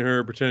definitely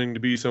her pretending to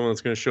be someone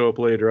that's going to show up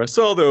later. I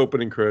saw the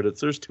opening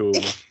credits. There's two of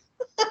them.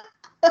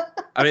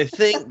 I mean,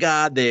 thank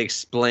God they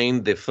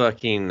explained the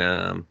fucking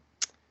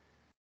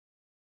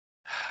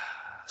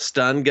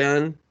stun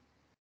gun,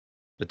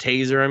 the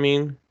taser, I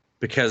mean,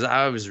 because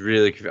I was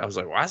really confused. I was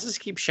like, why does this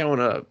keep showing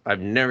up?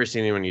 I've never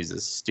seen anyone use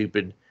this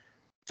stupid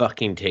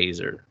fucking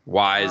taser.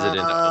 Why is it in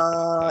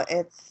the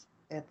it's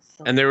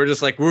and they were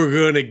just like, we're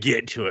going to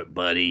get to it,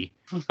 buddy.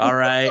 All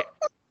right.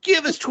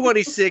 Give us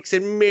 26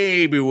 and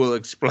maybe we'll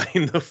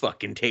explain the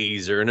fucking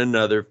taser in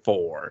another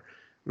 4.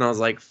 And I was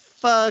like,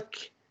 fuck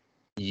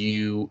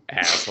you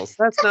assholes.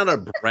 That's not a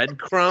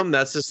breadcrumb.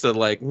 That's just a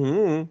like,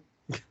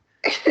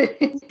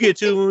 get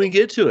to it when we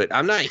get to it.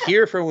 I'm not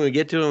here for when we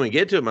get to it,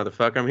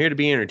 motherfucker. I'm here to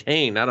be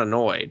entertained, not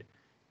annoyed.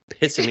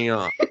 Pissing me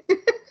off.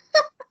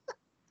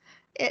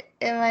 It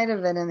might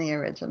have been in the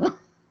original.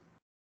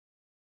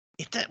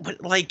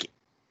 But like,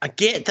 I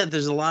get that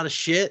there's a lot of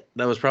shit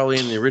that was probably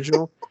in the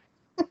original.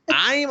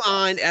 I'm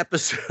on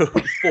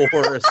episode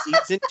 4 of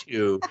season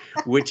 2,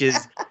 which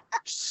is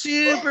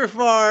super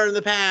far in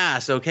the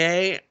past,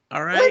 okay?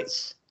 All right?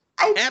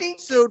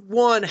 Episode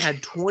 1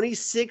 had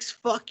 26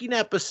 fucking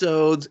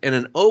episodes and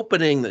an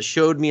opening that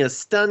showed me a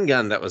stun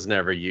gun that was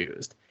never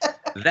used.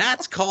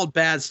 That's called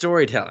bad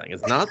storytelling.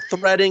 It's not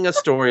threading a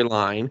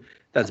storyline.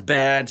 That's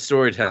bad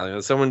storytelling.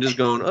 It's someone just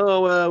going,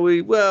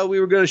 we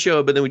were going to show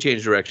it, but then we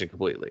changed direction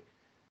completely.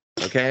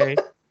 Okay?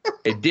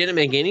 It didn't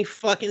make any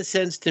fucking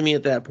sense to me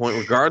at that point,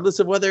 regardless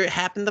of whether it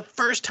happened the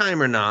first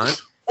time or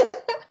not.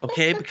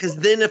 Okay? Because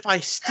then if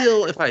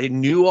I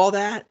knew all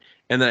that,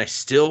 and then I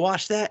still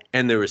watched that,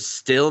 and there was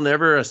still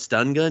never a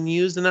stun gun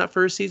used in that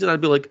first season, I'd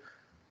be like,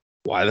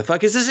 why the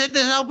fuck is this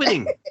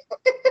opening?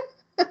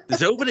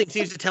 This opening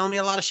seems to tell me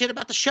a lot of shit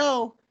about the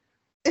show,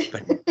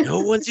 but no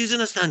one's using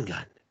a stun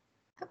gun.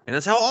 And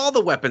that's how all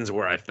the weapons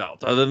were, I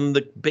felt, other than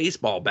the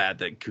baseball bat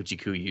that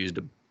Kuchiku used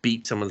to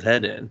beat someone's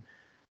head in.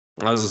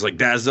 I was just like,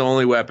 that's the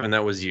only weapon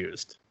that was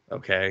used.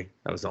 Okay?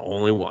 That was the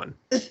only one.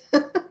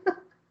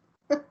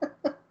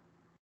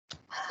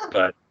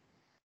 But,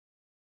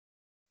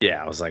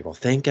 yeah, I was like, well,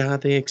 thank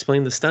God they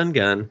explained the stun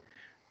gun.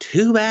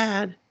 Too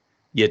bad.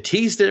 You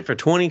teased it for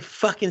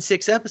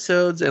 26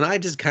 episodes, and I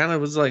just kind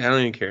of was like, I don't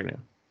even care now.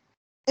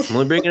 I'm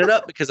only bringing it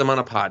up because I'm on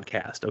a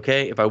podcast,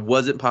 okay? If I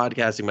wasn't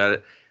podcasting about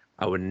it,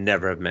 I would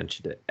never have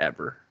mentioned it,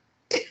 ever.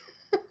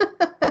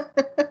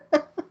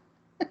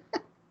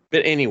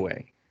 But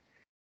anyway,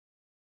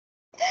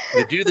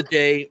 they do the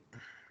date.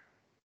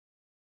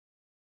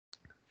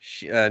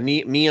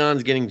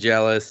 Mion's getting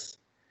jealous.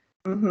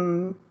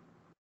 Mm-hmm.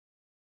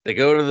 They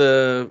go to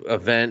the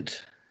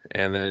event,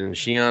 and then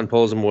Shion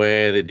pulls him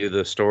away. They do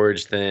the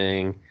storage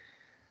thing.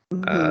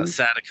 Mm-hmm.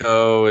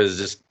 Sadako is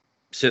just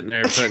sitting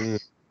there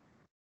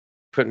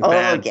putting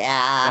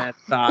bad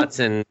thoughts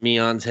in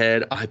Mion's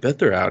head. I bet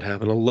they're out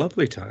having a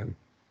lovely time.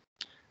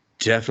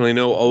 Definitely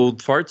no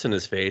old farts in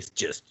his face,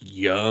 just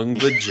young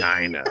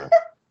vagina.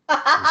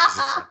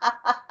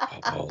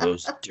 Oh,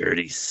 those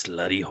dirty,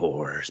 slutty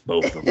whores,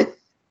 both of them.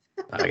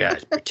 I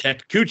gotta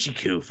protect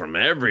Kuchiku from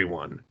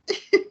everyone.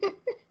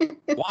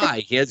 Why?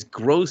 He has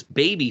gross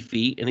baby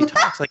feet and he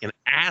talks like an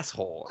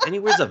asshole and he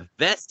wears a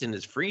vest in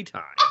his free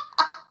time.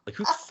 Like,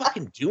 who's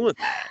fucking doing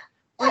that?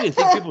 I don't even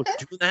think people were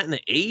doing that in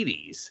the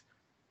 80s.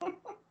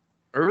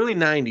 Early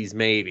 90s,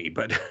 maybe,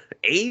 but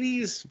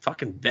 80s?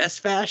 Fucking vest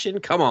fashion?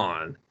 Come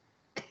on.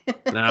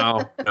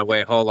 No,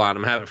 wait, hold on.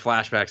 I'm having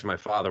flashbacks of my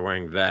father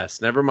wearing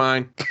vests. Never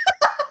mind.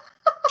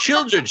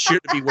 Children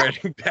shouldn't be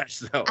wearing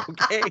vests, though,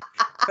 okay?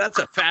 That's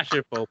a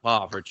fashion faux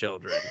pas for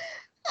children.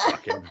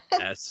 Fucking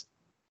vests.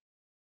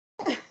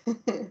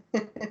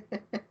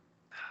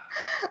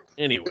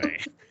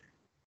 Anyway.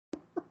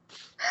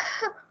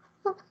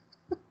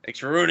 Thanks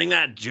for ruining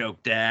that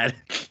joke, Dad.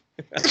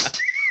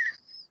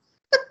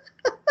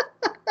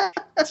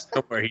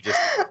 Somewhere he just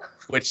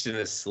twitched in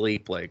his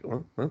sleep like,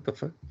 what the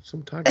fuck?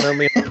 Someone talking about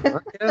me on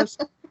the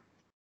podcast?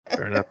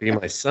 Better not be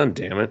my son,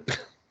 damn it.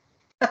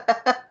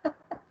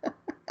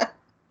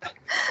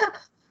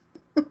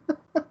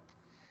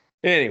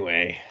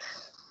 Anyway.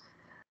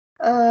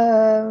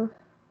 And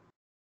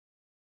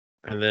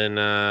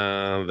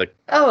then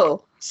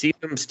see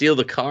them steal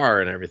the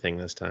car and everything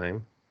this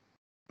time.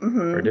 Mm-hmm.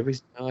 Or did we?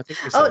 No, I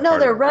think we saw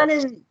they're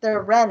running.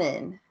 They're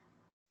running.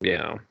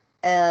 Yeah.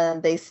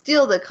 And they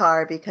steal the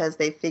car because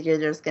they figure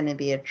there's going to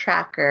be a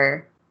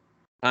tracker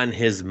on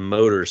his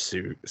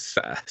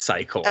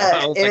cycle.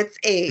 It's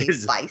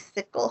a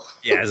bicycle.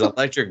 Yeah, his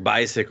electric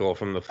bicycle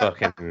from the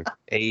fucking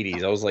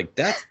 80s. I was like,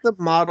 that's the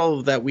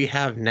model that we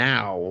have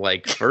now.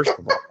 Like, first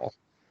of all.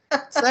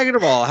 Second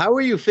of all, how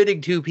are you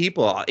fitting 2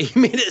 people? He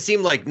made it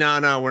seem like,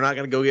 no, we're not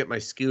going to go get my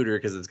scooter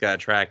because it's got a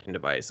tracking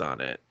device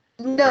on it.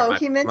 No,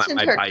 he mentioned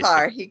her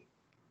car. He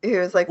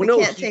was like, we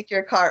can't take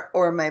your car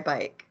or my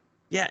bike.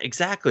 Yeah,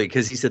 exactly.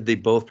 Because he said they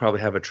both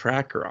probably have a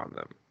tracker on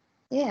them.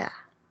 Yeah.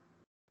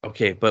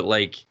 Okay, but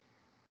like,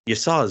 You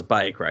saw his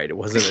bike, right? It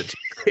wasn't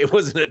it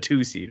wasn't a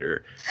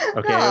two-seater.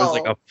 Okay, it was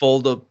like No. a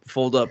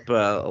fold up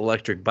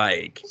electric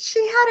bike. She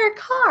had her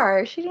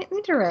car. She didn't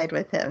need to ride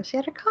with him. She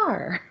had her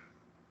car.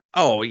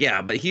 Oh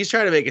yeah, but he's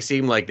trying to make it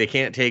seem like they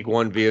can't take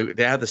one vehicle.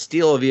 They have to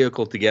steal a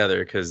vehicle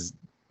together because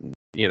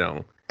you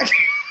know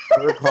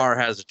her car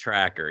has a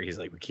tracker. He's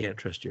like, we can't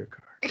trust your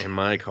car, and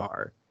my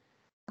car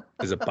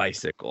is a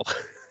bicycle,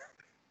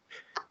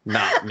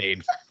 not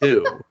made for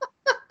two.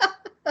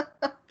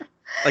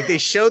 Like they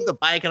showed the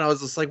bike, and I was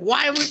just like,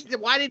 why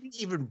did he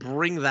even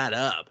bring that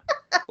up?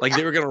 Like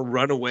they were gonna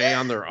run away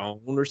on their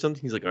own or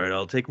something. He's like, all right,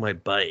 I'll take my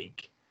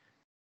bike.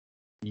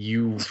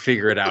 You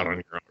figure it out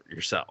on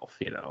yourself,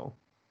 you know.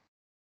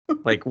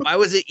 Like, why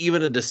was it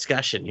even a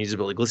discussion? He's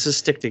like, let's just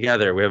stick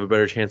together. We have a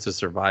better chance of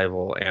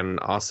survival, and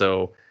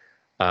also,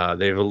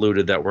 they've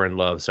alluded that we're in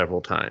love several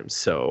times.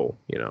 So,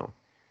 you know,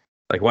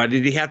 like, why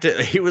did he have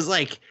to? He was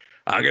like,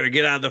 I'm gonna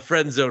get out of the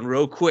friend zone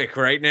real quick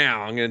right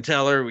now. I'm gonna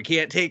tell her we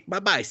can't take my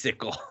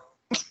bicycle.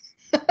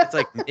 It's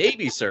like,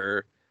 maybe,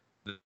 sir.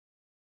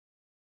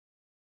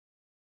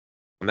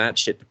 And that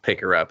shit to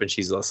pick her up, and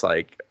she's just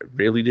like,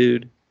 really,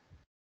 dude?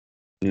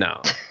 No.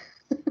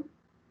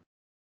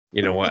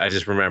 You know what? I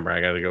just remember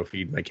I gotta go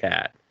feed my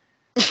cat.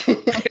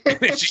 And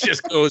then she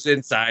just goes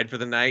inside for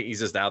the night. He's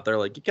just out there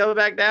like, you coming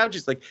back down?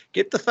 She's like,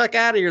 get the fuck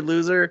out of here,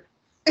 loser.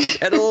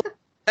 Pedal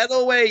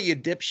away, you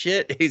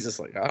dipshit. He's just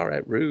like, all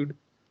right, rude.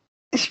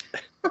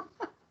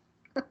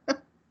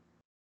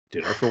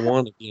 Dinner for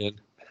one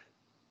again.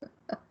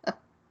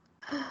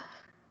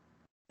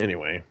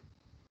 Anyway.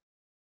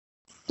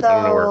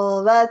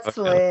 So that's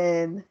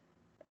when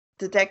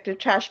Detective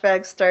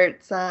Trashbag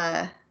starts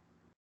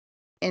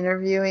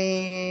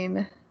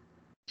interviewing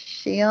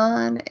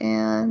Shion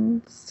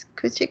and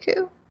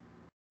Kuchiku.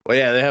 Well,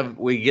 yeah,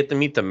 we get to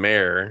meet the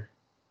mayor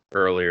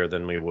earlier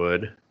than we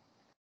would.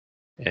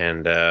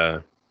 And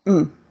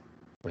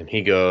when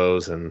he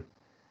goes and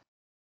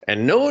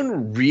no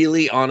one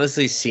really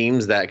honestly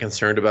seems that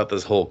concerned about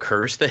this whole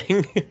curse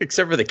thing,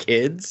 except for the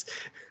kids.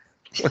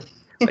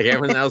 Like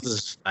everyone else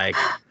is like,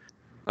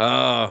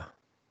 oh,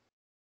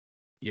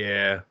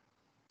 yeah,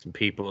 some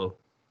people.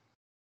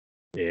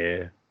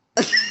 Yeah.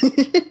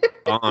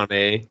 On,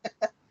 eh?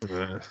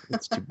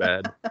 It's too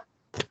bad.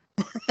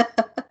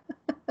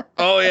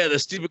 Oh, yeah, the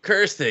stupid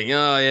curse thing.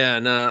 Oh, yeah,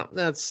 no,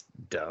 that's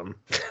dumb.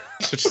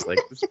 It's just like,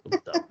 it's so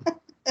dumb.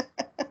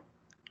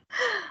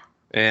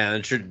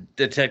 And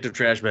Detective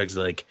Trashbag's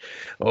like,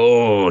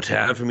 oh,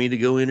 time for me to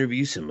go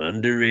interview some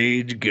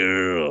underage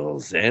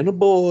girls and a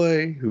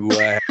boy who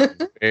I have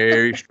a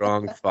very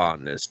strong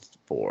fondness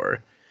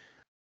for.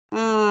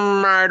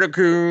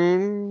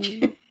 Maida-kun.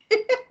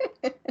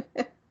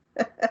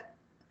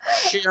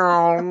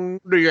 Shion,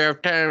 do you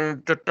have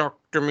time to talk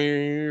to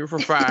me for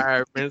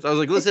 5 minutes? I was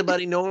like, listen,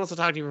 buddy, no one wants to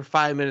talk to you for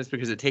 5 minutes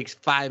because it takes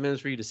 5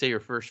 minutes for you to say your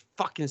first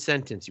fucking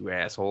sentence, you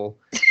asshole.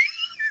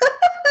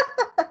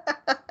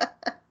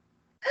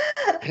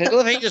 And I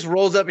love how he just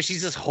rolls up and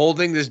she's just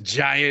holding this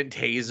giant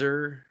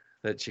taser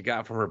that she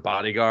got from her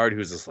bodyguard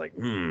who's just like,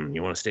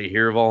 you want to stay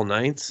here of all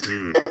nights?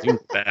 Seems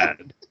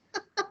bad.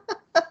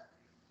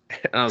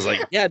 And I was like,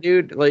 yeah,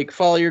 dude, like,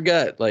 follow your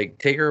gut. Like,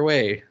 take her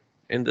away.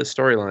 End the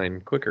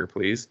storyline quicker,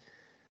 please.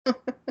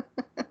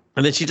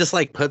 And then she just,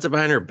 like, puts it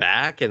behind her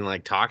back and,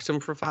 like, talks to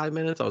him for 5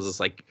 minutes. I was just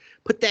like,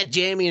 put that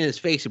jammy in his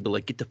face and be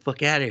like, get the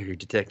fuck out of here,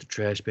 Detective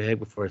Trashbag,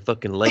 before I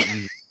fucking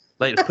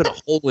put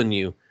a hole in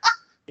you.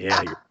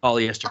 Yeah, your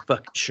polyester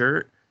fucking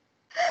shirt.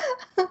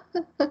 I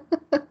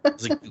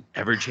was like, you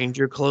ever change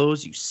your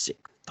clothes, you sick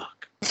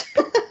fuck?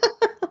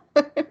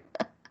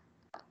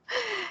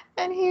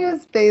 And he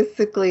was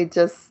basically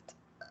just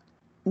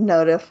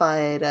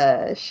notified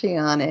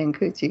Shion and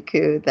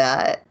Kuchiku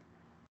that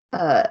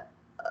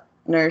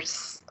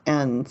nurse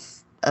and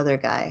other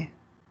guy,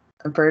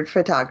 a bird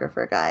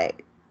photographer guy,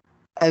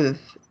 have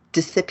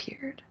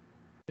disappeared.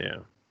 Yeah.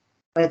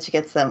 Which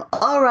gets them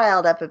all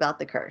riled up about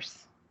the curse.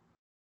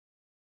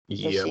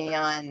 Yep. So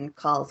Shion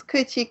calls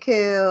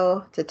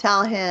Kuchiku to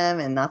tell him,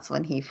 and that's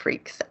when he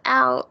freaks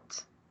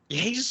out. Yeah,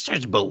 he just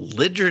starts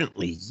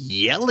belligerently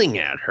yelling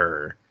at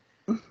her.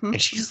 Mm-hmm.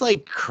 And she's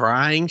like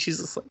crying. She's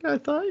just like, I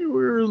thought you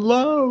were in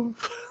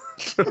love.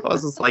 I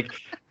was just like,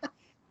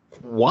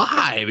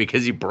 why?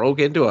 Because you broke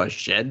into a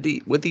shed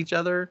with each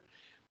other?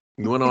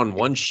 You went on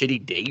one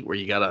shitty date where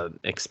you got an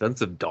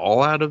expensive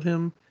doll out of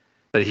him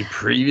that he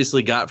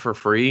previously got for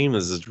free and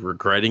is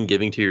regretting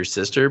giving to your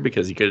sister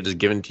because he could have just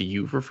given it to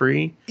you for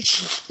free.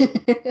 He's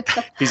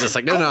just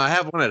like, no, I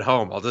have one at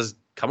home. I'll just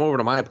come over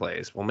to my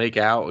place. We'll make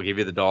out. We'll give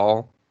you the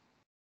doll.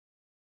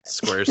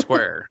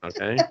 Square,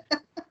 okay?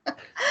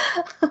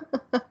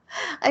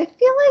 I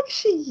feel like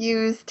she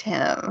used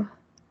him.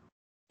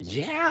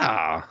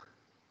 Yeah.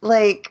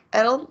 Like,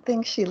 I don't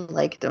think she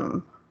liked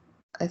him.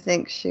 I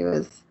think she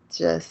was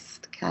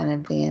just kind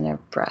of being a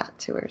brat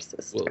to her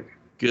sister. Well,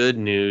 good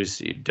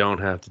news, you don't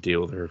have to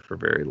deal with her for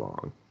very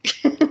long.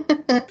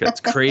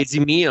 Because Crazy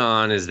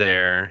Mion is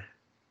there.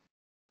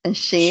 And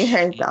she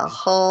heard the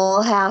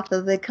whole half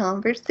of the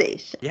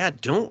conversation. Yeah,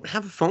 don't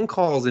have phone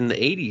calls in the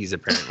 80s,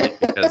 apparently,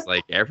 because,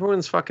 like,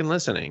 everyone's fucking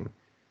listening.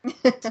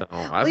 So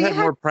Well, I've you had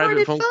had more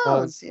private corded phone phones,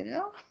 calls. you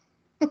know?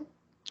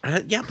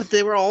 Yeah, but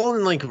they were all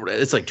in like,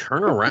 it's like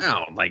turn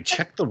around, like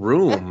check the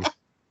room.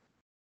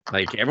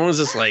 Like everyone's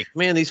just like,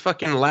 man, these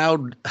fucking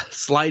loud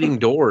sliding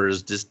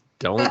doors just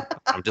don't.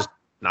 I'm just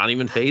not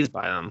even phased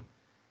by them.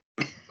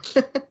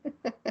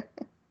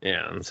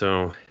 Yeah, and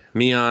so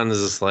Mion is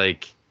just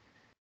like,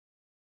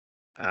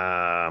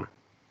 uh,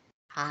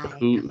 Hi.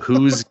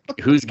 who's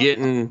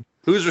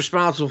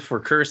responsible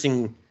for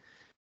cursing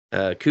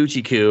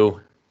Coochie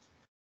Coo?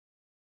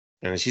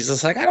 And she's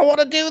just like, I don't want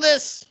to do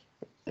this.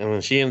 And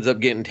when she ends up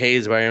getting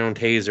tased by her own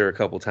taser a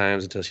couple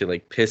times until she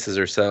like pisses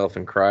herself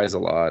and cries a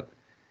lot.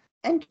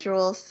 And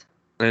Jules.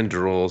 And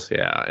drools,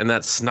 yeah. And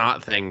that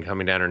snot thing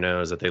coming down her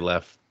nose that they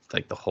left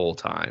like the whole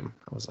time.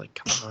 I was like,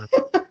 come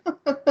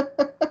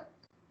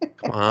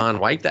on,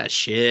 wipe that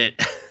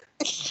shit.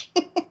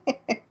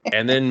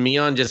 And then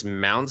Mion just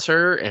mounts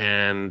her,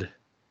 and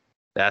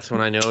that's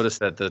when I noticed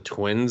that the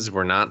twins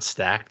were not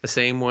stacked the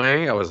same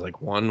way. I was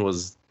like, one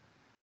was,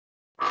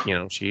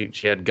 she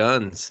had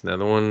guns. The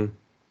other one,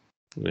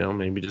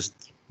 maybe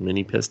just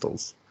mini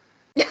pistols.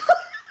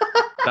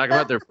 Talking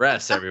about their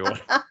breasts, everyone.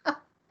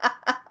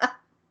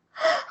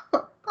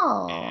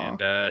 Aww.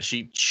 And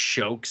she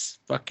chokes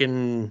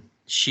fucking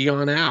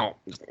Shion out.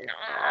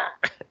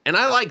 And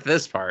I like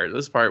this part.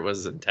 This part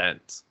was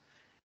intense.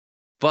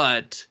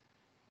 But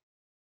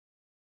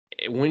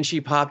when she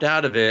popped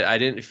out of it, I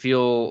didn't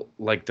feel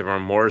like the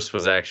remorse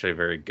was actually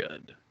very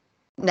good.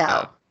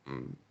 No.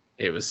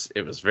 It was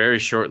very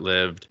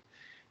short-lived,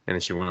 and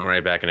then she went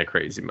right back into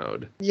crazy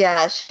mode.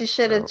 Yeah, she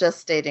should have just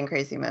stayed in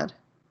crazy mode.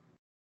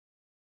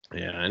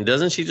 Yeah, and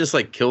doesn't she just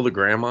like kill the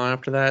grandma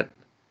after that?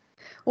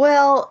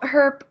 Well,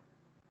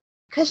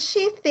 because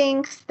she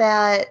thinks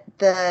that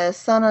the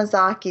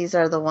Sonozakis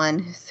are the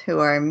ones who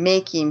are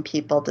making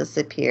people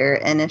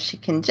disappear, and if she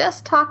can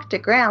just talk to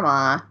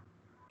grandma,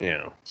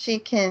 she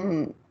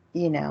can,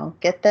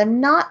 get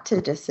them not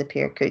to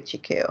disappear,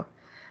 Kuchiku.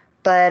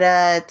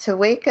 But to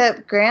wake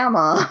up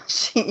grandma,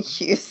 she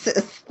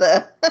uses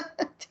the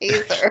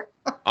taser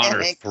on and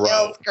her it throat.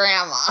 kills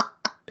grandma.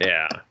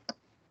 Yeah.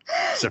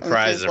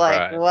 Surprise, she's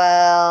surprise. Like,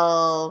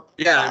 well.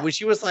 Yeah, when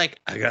she was like,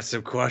 I got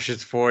some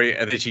questions for you,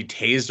 and then she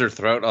tased her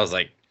throat, I was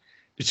like,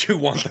 did you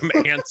want them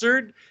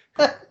answered?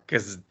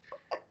 Because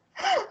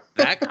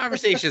that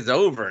conversation's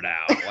over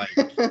now.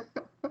 Like,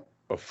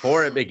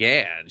 before it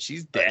began,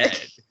 she's dead.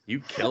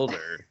 You killed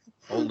her.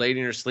 Old lady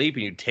in her sleep,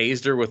 and you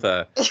tased her with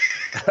a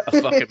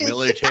fucking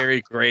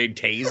military-grade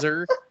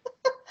taser.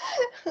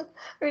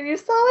 When you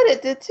saw what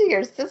it did to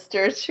your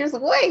sister, she was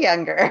way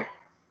younger.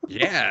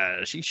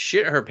 Yeah, she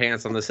shit her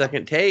pants on the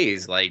second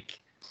tase. Like,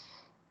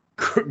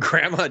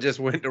 grandma just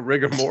went to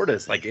rigor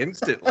mortis, like,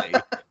 instantly.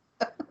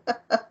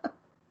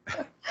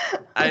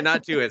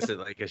 Not too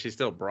instantly, because she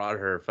still brought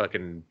her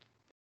fucking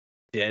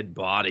dead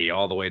body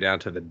all the way down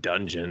to the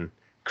dungeon,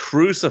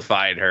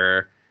 crucified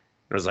her,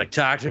 and was like,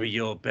 talk to me,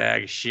 you old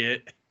bag of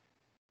shit.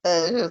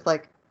 She was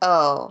like,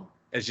 oh.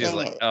 And she's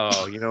like,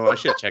 oh, I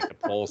should have checked the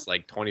pulse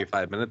like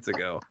 25 minutes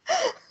ago.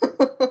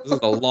 This is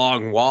a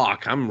long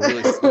walk. I'm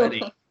really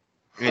sweaty.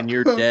 And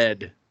you're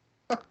dead.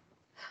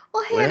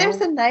 Well, hey,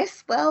 there's a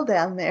nice well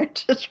down there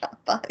to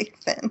drop bodies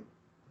in.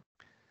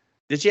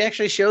 Did she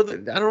actually show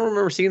that? I don't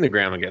remember seeing the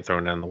grandma get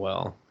thrown down the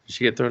well. Did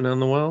she get thrown down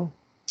the well?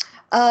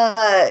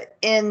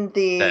 In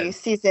the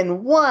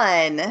season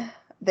 1,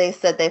 they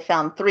said they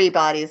found 3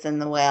 bodies in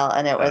the well,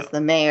 and it was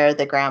the mayor,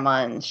 the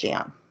grandma, and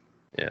Shion.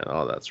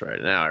 Yeah, that's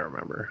right. Now I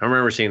remember. I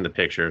remember seeing the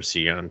picture of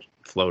Shion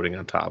floating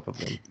on top of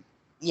them.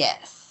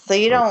 Yes. So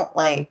you don't,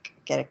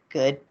 get a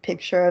good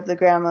picture of the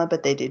grandma,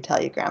 but they do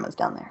tell you grandma's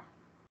down there.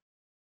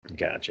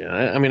 Gotcha.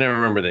 I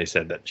remember they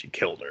said that she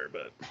killed her,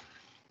 but I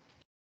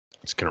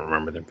just can't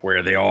remember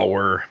where they all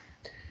were.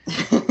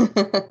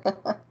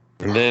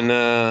 And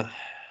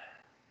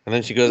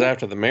then she goes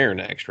after the mayor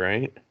next,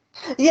 right?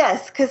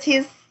 Yes, because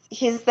he's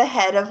the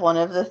head of one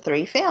of the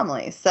 3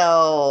 families.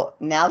 So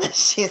now that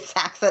she's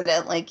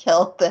accidentally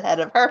killed the head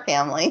of her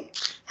family,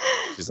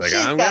 she's like,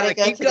 I'm got to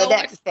go to the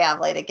next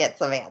family to get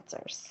some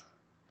answers.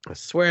 I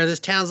swear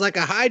this town's like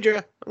a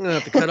hydra. I'm gonna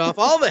have to cut off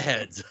all the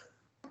heads.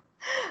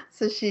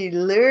 So she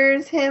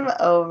lures him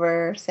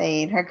over,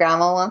 saying her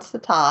grandma wants to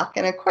talk,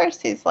 and of course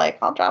he's like,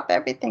 I'll drop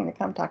everything to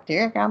come talk to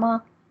your grandma.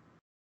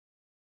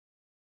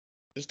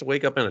 Just to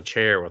wake up in a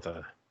chair with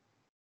a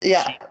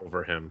sheet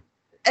over him.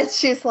 And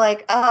she's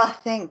like, oh,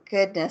 thank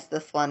goodness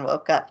this one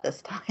woke up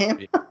this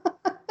time. Yeah.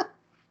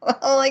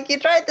 Well, you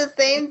tried the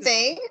same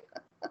thing.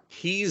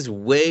 He's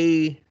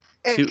way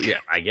too,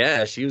 I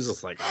guess. She was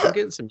just like, I'm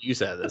getting some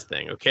use out of this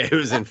thing, okay? It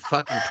was in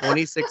fucking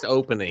 26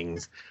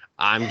 openings.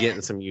 I'm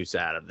getting some use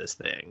out of this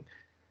thing.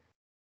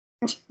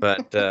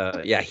 But,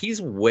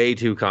 he's way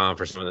too calm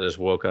for someone that just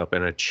woke up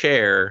in a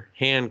chair,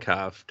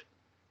 handcuffed,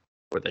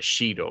 with a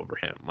sheet over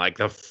him. Like,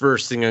 the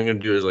first thing I'm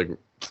going to do is,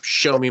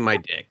 show me my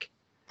dick.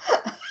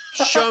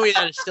 Show me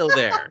that it's still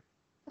there.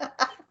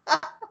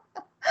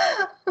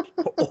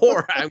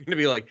 Or I'm going to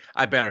be like,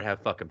 I better have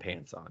fucking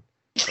pants on.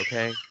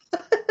 Okay?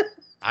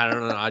 I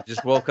don't know. I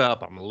just woke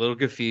up. I'm a little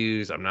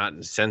confused. I'm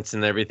not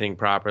sensing everything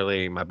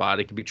properly. My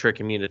body could be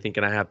tricking me into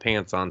thinking I have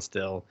pants on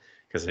still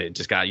because it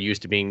just got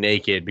used to being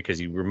naked because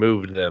you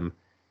removed them.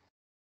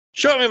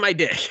 Show me my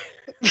dick.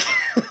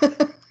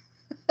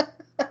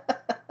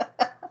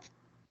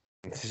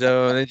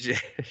 So then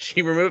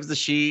she removes the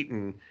sheet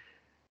and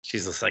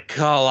she's just like,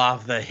 call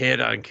off the hit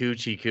on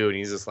Coochie Coo. And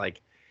he's just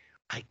like,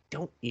 I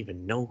don't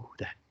even know who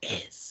that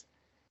is.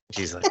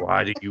 She's like,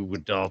 why do you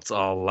adults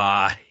all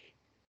lie?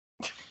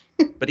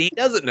 But he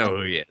doesn't know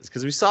who he is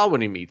because we saw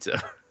when he meets him.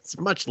 It's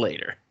much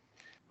later.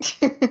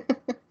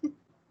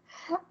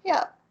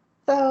 Yeah.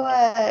 So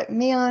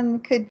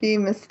Mion could be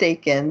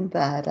mistaken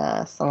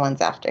that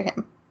someone's after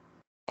him.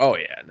 Oh,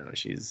 yeah. No,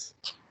 she's...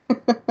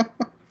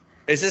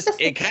 It's just,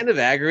 it kind of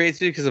aggravates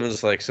me because I'm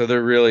just like, so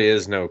there really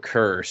is no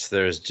curse.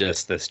 There's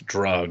just this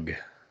drug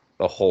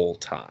the whole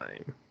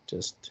time.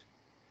 Just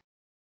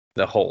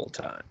the whole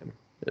time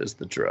is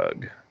the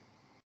drug.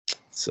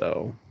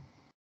 So...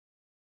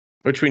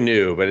 Which we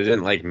knew, but it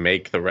didn't like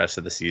make the rest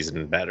of the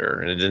season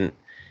better, and it didn't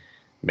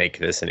make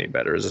this any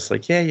better. It was just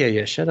like,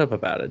 yeah, shut up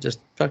about it. Just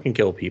fucking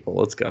kill people.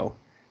 Let's go.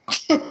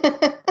 So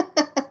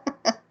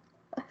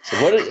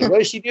what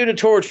does she do to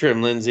torture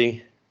him,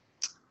 Lindsay?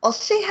 Well,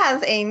 she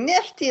has a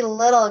nifty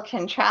little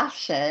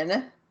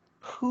contraption.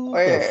 She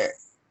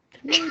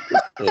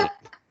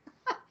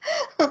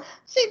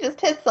just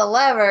hits the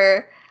lever,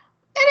 and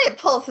it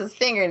pulls his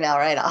fingernail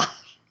right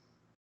off.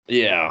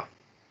 Yeah.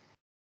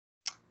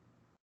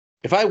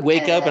 If I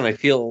wake up and I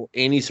feel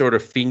any sort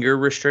of finger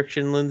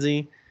restriction,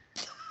 Lindsay,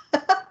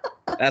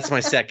 that's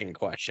my second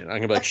question. I'm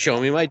going to be like, show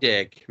me my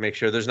dick. Make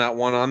sure there's not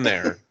one on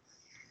there.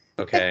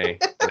 Okay?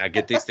 And I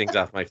get these things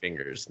off my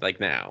fingers. Like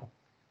now.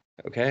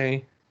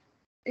 Okay?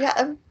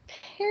 Yeah,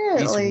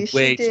 apparently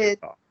she did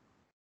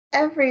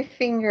every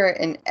finger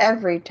and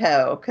every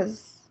toe,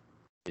 because...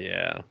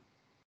 Yeah.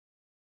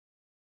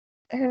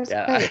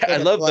 I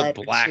love the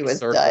black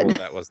circle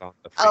that was on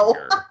the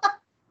finger. Oh.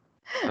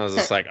 I was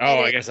just like, oh,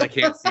 I guess I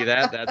can't see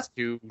that. That's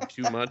too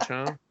much,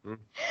 huh?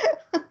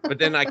 But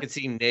then I could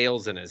see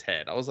nails in his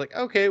head. I was like,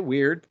 okay,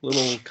 weird.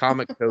 Little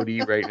comic Cody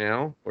right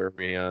now, where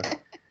we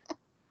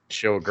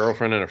show a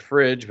girlfriend in a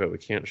fridge, but we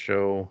can't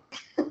show...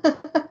 You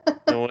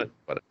know what?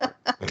 Whatever.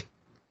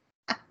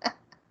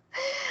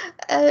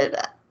 And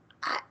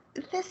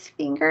this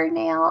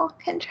fingernail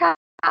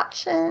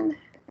contraption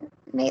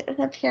made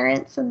an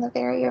appearance in the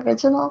very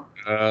original.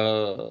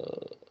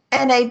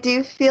 And I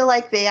do feel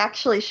like they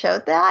actually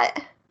showed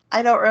that.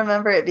 I don't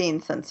remember it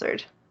being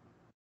censored.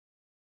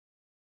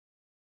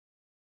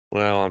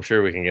 Well, I'm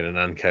sure we can get an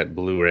uncut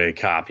Blu-ray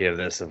copy of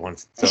this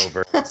once it's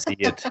over and see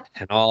it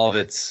in all of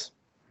its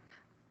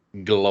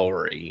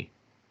glory.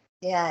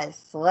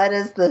 Yes. What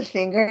does the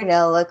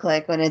fingernail look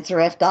like when it's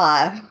ripped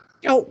off?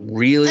 You don't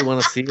really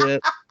want to see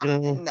it, you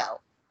know? No.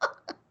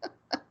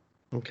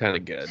 I'm kind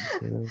of good.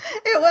 You know?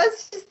 It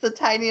was just the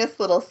tiniest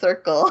little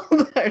circle.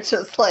 They're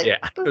just like... Yeah,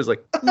 I was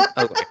like,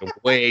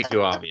 way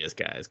too obvious,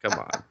 guys. Come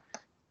on.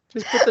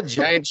 Just put the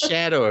giant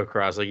shadow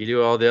across like you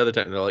do all the other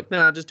time. And they're like,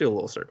 nah, just do a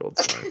little circle.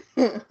 It's fine.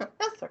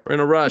 We're in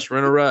a rush.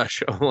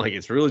 I'm like,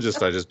 it's really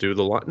just, I just do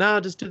the line. Nah,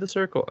 just do the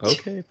circle.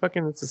 Okay,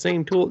 fucking, it's the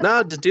same tool.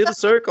 Nah, just do the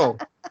circle.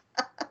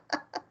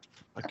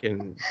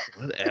 Fucking,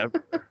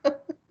 whatever.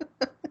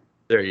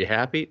 There, you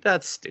happy?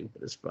 That's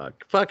stupid as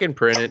fuck. Fucking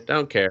print it.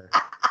 Don't care.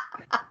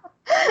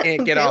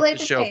 Can't get off the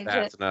show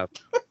fast enough.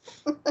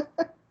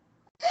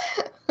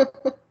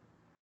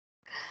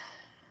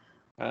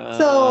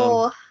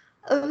 So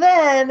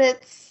then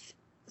it's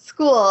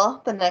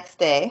school the next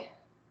day.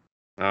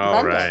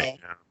 Oh, Monday, right.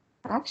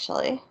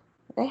 actually.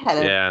 They had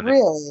a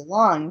really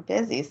long,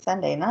 busy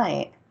Sunday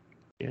night.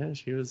 Yeah,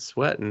 she was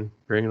sweating,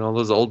 bringing all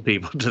those old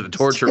people to the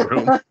torture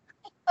room.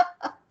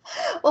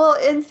 Well,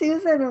 in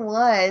season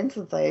 1,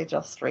 since I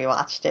just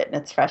rewatched it and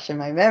it's fresh in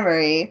my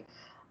memory,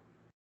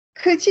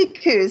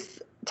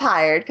 Kuchiku's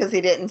tired because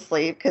he didn't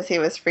sleep because he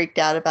was freaked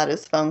out about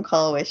his phone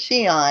call with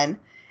Shion.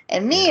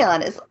 And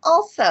Mion is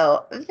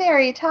also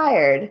very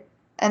tired.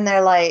 And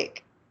they're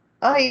like,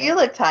 oh, you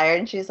look tired.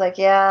 And she's like,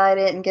 yeah, I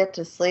didn't get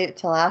to sleep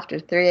till after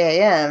 3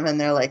 a.m. And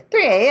they're like,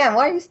 3 a.m.?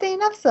 Why are you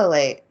staying up so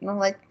late? And I'm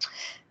like,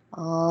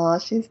 oh,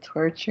 she's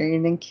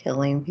torturing and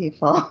killing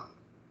people.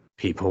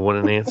 People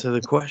wouldn't answer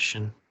the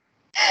question.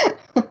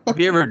 Have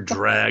you ever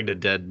dragged a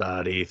dead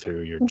body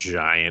through your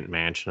giant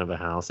mansion of a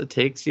house? It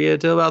takes you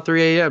till about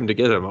 3 a.m. to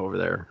get them over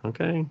there.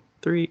 Okay?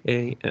 3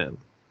 a.m.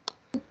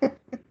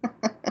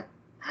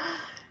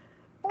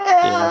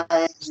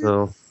 Yeah.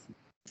 So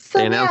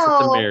they announced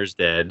that the mayor's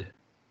dead.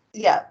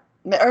 Yeah.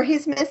 Or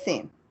he's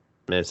missing.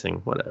 Missing,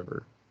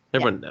 whatever.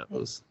 Everyone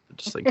knows. They're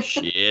just like,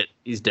 shit,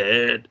 he's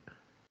dead.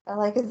 I'm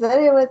like, has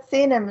anyone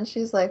seen him? And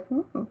she's like,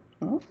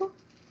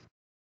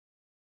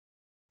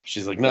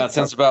 She's like, not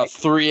since about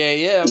 3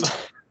 a.m.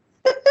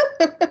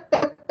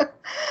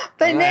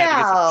 But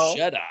now,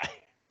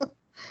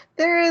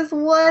 there is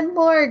one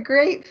more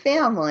great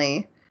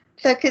family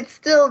that could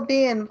still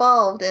be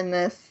involved in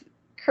this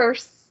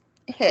curse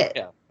hit.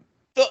 Yeah.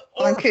 The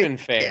orphan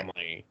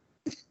family.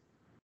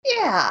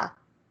 Yeah.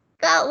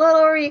 That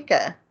little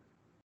Rika.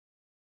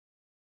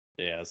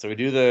 Yeah, so we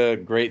do the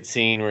great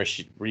scene where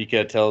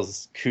Rika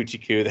tells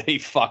Kuchiku that he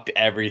fucked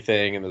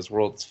everything and this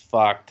world's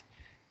fucked.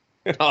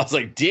 And I was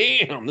like,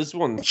 damn, this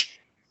one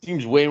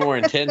seems way more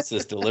intense,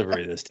 this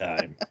delivery this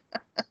time.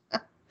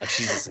 And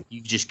she's just like,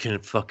 you just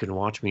couldn't fucking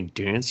watch me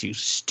dance, you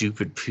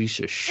stupid piece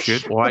of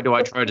shit. Why do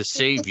I try to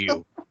save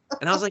you?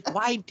 And I was like,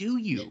 why do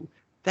you?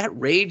 That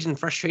rage and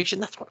frustration,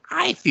 that's what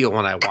I feel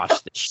when I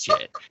watch this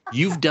shit.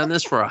 You've done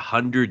this for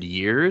 100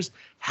 years.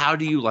 How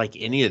do you like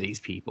any of these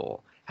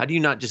people? How do you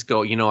not just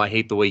go, I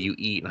hate the way you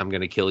eat and I'm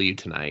going to kill you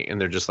tonight?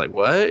 And they're just like,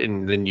 what?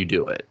 And then you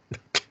do it.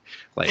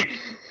 Like,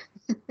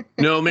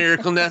 no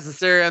miracle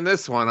necessary on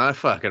this one. I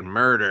fucking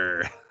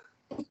murder.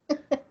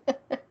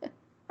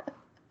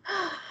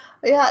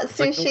 Yeah, It's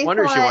so like, no she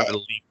wonder she wanted thought, to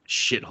leave the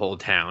shithole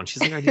town.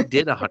 She's like, I already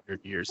did 100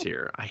 years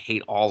here. I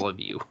hate all of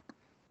you.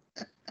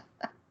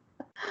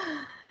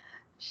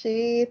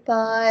 she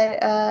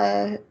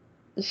thought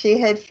she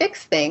had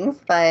fixed things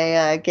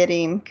by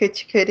getting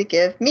Kuchiku to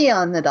give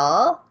Mion the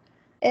doll.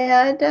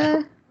 And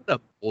What a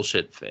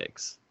bullshit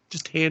fix.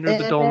 Just hand her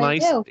the doll no,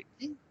 nicely.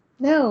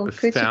 no, I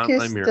found Kuchiku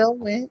my miracle. still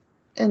went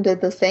and did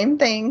the same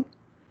thing,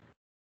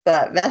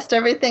 but messed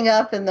everything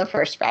up in the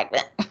first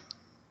fragment.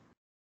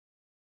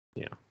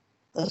 Yeah.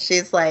 So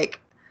she's like,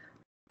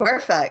 we're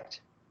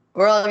fucked.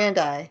 We're all gonna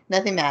die.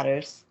 Nothing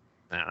matters.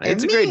 No, And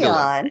it's a great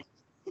delivery.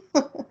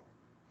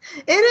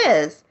 It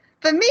is.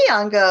 But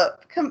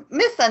Mion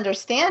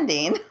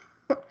misunderstanding.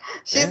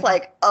 She's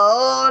like,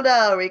 oh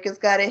no, Rika's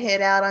got to hit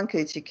out on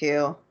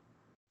Kuchiku.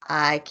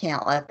 I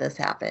can't let this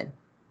happen.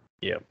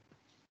 Yep.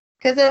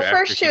 Because at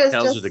first she was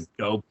tells just... her to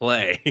go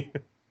play.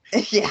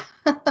 Yeah.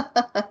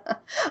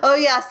 Oh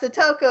yeah,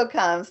 Satoko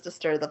comes to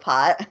stir the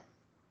pot.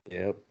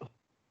 Yep.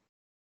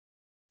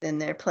 Then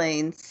they're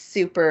playing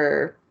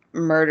super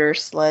murder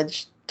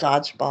sludge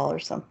dodgeball or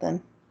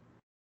something.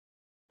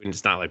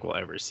 It's not like we'll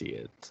ever see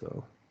it,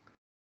 so.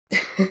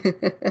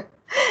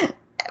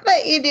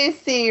 But you do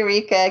see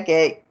Rika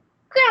get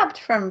grabbed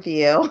from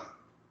view.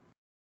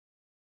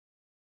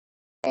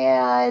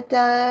 And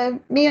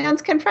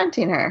Mion's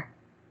confronting her.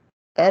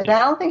 But I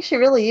don't think she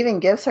really even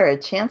gives her a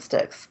chance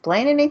to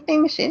explain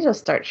anything. She just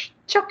starts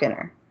choking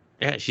her.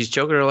 Yeah, she's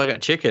choking her like a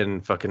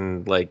chicken,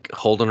 fucking like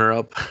holding her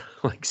up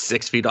like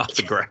 6 feet off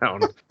the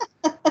ground.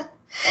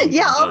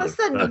 Yeah, all of a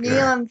sudden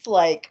Mion's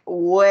like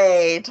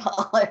way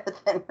taller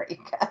than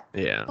Rika.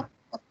 Yeah.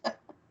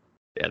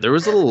 Yeah, there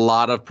was a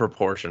lot of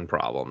proportion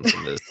problems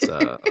in this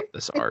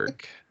this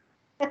arc.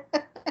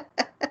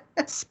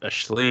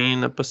 Especially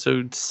in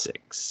episode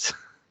 6.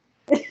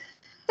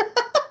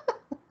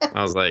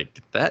 I was like,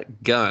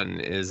 that gun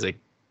is a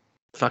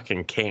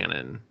fucking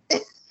cannon.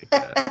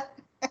 Like a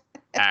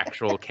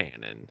actual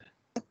cannon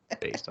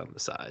based on the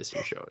size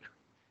you're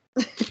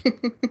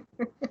showing.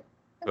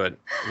 But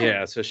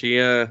yeah, so she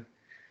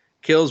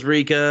kills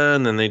Rika,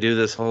 and then they do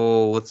this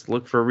whole let's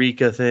look for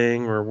Rika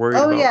thing. We're worried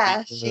about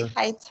Rika. She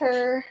hides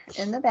her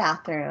in the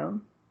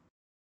bathroom.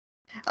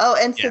 Oh,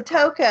 and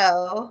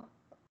Satoko,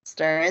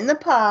 stirring the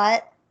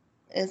pot,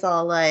 is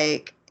all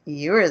like,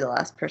 you were the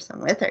last person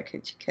with her,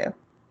 Kuchiku.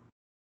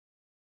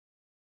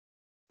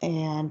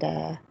 And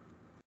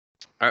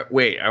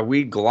wait, are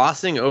we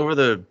glossing over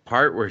the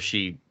part where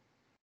she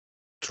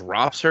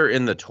drops her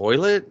in the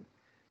toilet?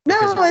 No,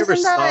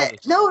 isn't that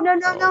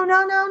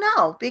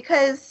no,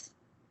 because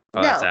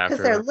because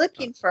they're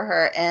looking for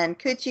her, and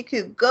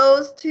Kuchiku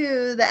goes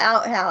to the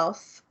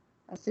outhouse,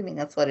 assuming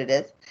that's what it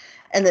is,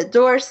 and the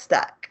door's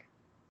stuck.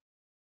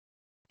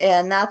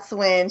 And that's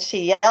when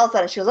she yells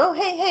at it. She goes, oh,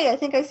 hey, I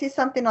think I see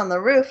something on the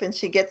roof. And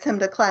she gets him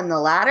to climb the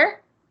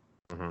ladder.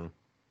 Mm-hmm.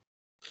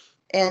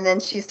 And then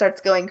she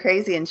starts going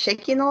crazy and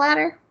shaking the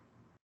ladder.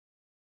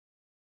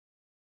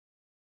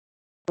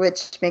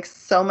 Which makes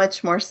so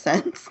much more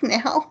sense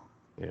now.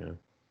 Yeah.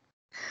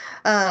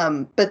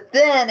 But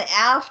then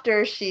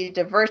after she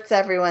diverts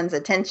everyone's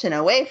attention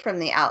away from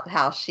the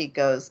outhouse, she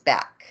goes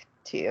back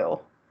to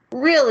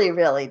really,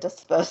 really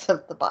dispose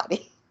of the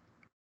body.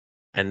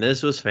 And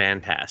this was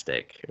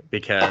fantastic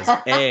because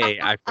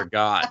I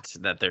forgot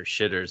that their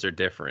shitters are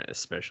different,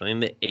 especially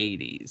in the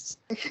 80s.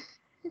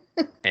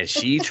 And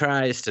she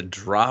tries to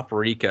drop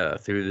Rika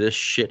through this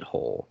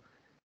shithole,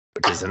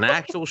 which is an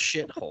actual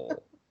shithole.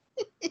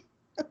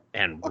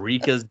 And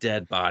Rika's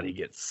dead body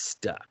gets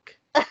stuck.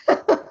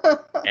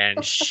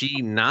 And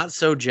she, not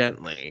so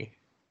gently,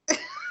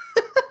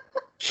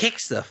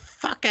 kicks the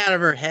fuck out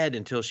of her head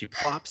until she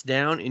plops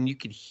down, and you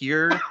could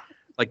hear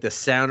like the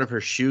sound of her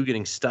shoe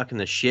getting stuck in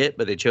the shit,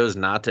 but they chose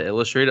not to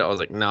illustrate it. I was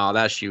like, no,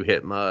 that shoe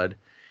hit mud.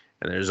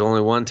 And there's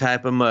only one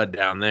type of mud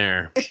down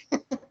there.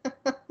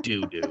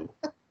 Doo-doo.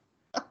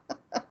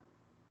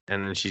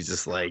 And then she's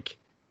just like,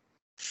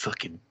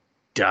 fucking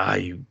die,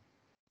 you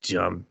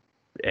dumb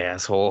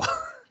asshole.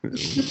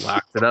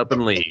 Locks it up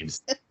and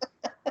leaves.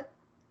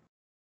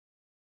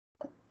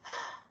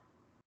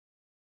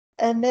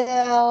 And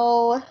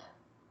now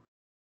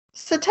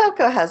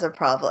Satoko has a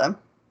problem.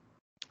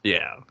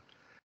 Yeah.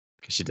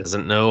 Because she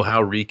doesn't know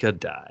how Rika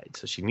died.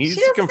 So she needs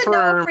to confirm. She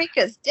doesn't know if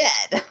Rika's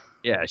dead.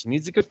 Yeah, she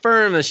needs to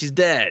confirm that she's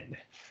dead.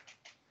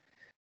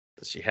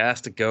 So she has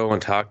to go and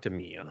talk to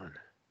Mion.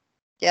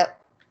 Yep.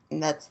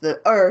 And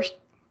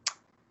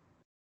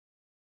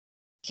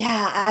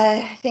yeah,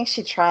 I think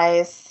she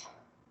tries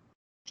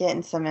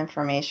getting some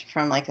information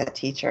from like a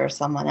teacher or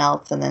someone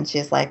else, and then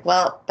she's like,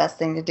 well, best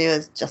thing to do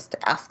is just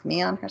to ask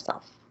Mion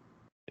herself.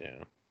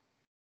 Yeah.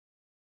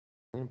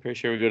 I'm pretty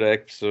sure we go to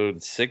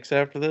episode 6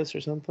 after this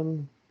or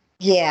something.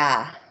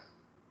 Yeah.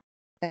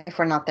 If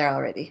we're not there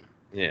already.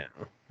 Yeah,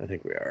 I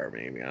think we are,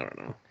 maybe. I don't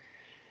know.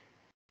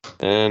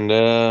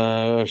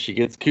 And she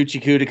gets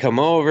Kuchiku to come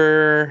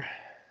over.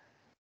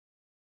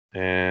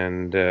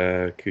 And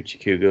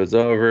Kuchiku goes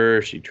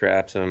over. She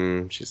traps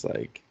him. She's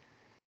like,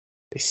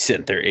 they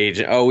sent their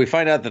agent. Oh, we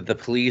find out that the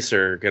police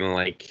are going to,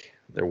 like,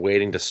 they're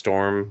waiting to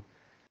storm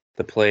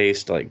the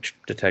place. Like,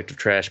 Detective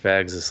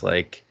Trashbags is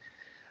like,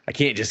 I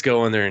can't just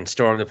go in there and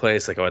storm the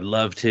place like I would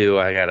love to.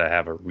 I got to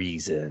have a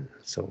reason.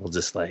 So we'll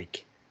just,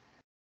 like,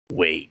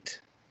 wait.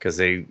 Because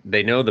they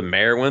know the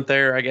mayor went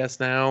there, I guess,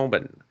 now.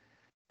 But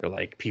they're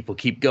like, people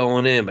keep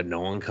going in, but no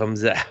one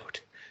comes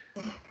out.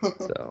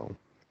 So...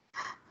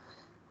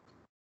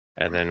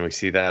 And then we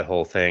see that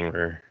whole thing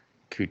where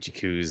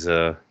Kuchiku's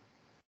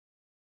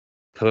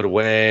put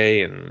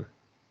away, and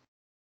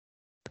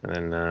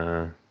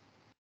then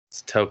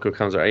Toko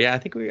comes around. Yeah,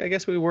 I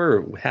guess we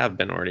have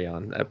been already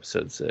on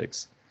episode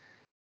 6.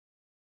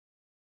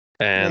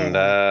 And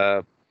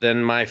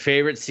then my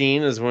favorite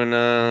scene is when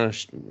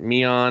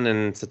Mion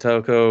and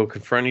Satoko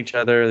confront each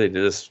other. They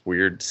do this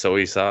weird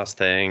soy sauce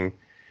thing.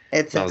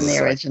 It's in the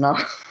original.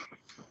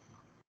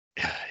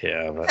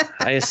 Yeah, but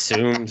I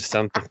assumed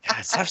something.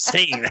 God, stop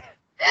saying that.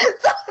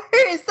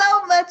 Sorry,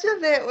 so much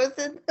of it was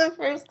in the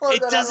first one.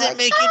 It doesn't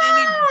make it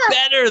any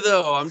better,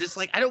 though. I'm just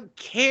like, I don't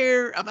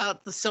care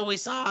about the soy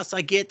sauce.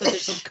 I get that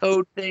there's some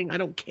code thing. I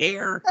don't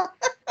care.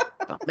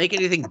 Don't make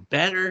anything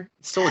better.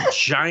 It's still a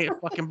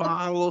giant fucking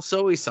bottle of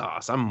soy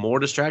sauce. I'm more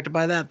distracted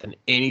by that than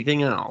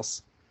anything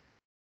else.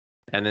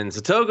 And then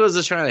Satoko's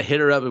just trying to hit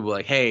her up and be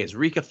like, hey, is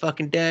Rika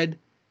fucking dead?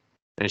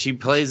 And she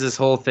plays this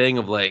whole thing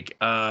of like,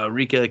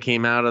 Rika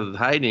came out of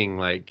hiding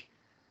like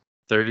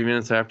 30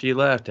 minutes after you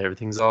left.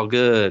 Everything's all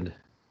good.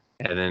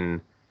 And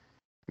then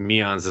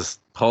Mion's just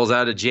pulls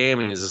out a jam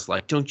and is just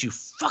like, don't you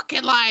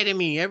fucking lie to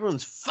me.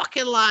 Everyone's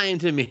fucking lying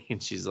to me.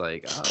 And she's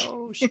like,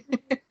 oh, shit.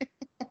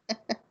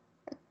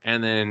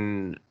 And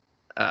then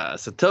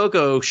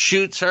Satoko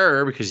shoots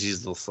her because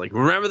she's just like,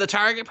 remember the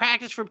target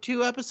practice from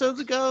 2 episodes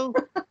ago?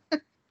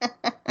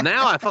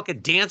 Now I fucking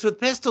dance with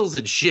pistols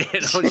and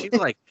shit. She's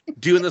like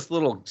doing this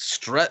little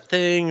strut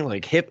thing,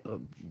 like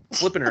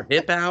flipping her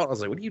hip out. I was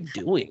like, what are you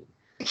doing?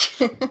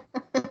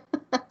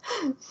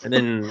 And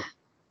then,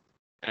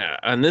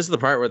 and this is the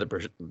part where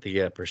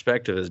the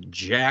perspective is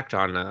jacked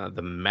on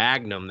the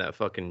Magnum that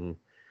fucking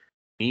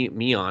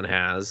Mion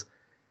has.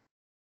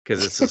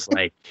 Because it's just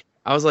like,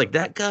 I was like,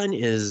 that gun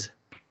is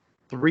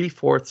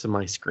 3/4 of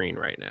my screen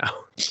right now.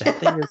 That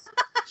thing is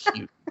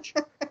huge.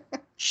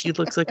 She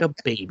looks like a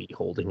baby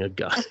holding a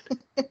gun.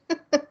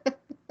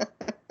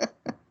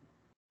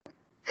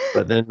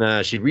 But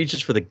then she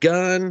reaches for the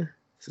gun.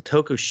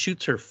 Satoko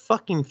shoots her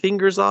fucking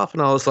fingers off,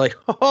 and I was like,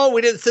 oh,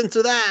 we didn't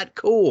censor that.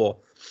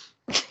 Cool.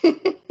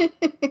 And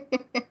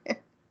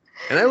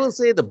I will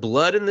say the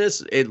blood in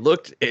this,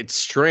 it's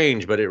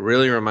strange, but it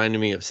really reminded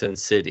me of Sin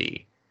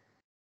City.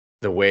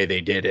 The way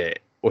they did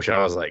it. Which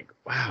I was like,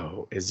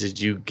 wow, did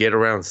you get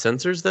around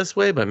censors this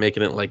way by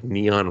making it like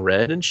neon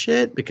red and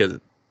shit? Because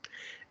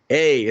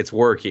A, it's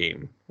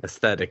working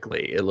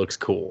aesthetically. It looks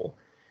cool.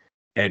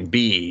 And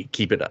B,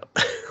 keep it up.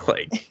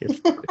 Like,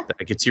 if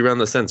that gets you around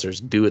the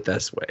censors, do it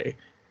this way.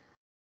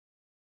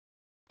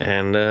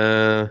 And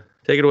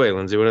take it away,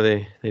 Lindsay. What do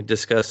they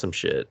discuss some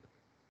shit?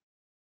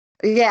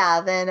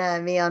 Yeah, then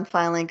Mion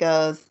finally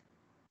goes,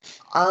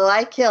 oh,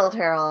 I killed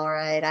her, all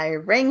right. I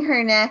wring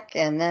her neck,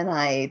 and then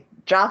I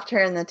dropped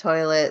her in the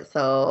toilet,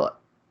 so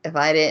if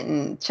I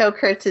didn't choke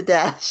her to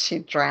death, she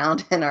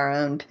drowned in her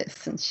own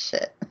piss and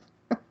shit.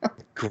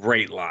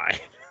 Great line.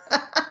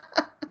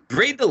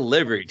 Great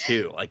delivery,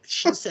 too. Like,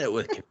 she said it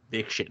with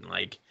conviction.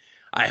 Like,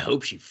 I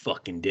hope she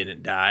fucking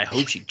didn't die. I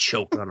hope she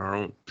choked on her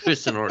own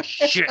piss and her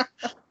shit.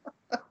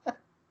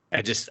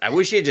 I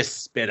wish he had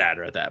just spit at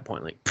her at that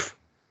point. Like, pff,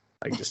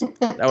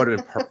 that would have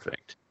been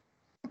perfect.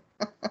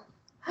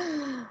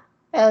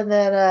 And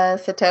then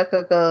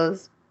Satoko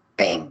goes,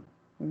 bang.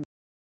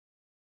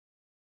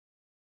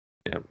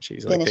 Yep,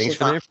 she's like, thanks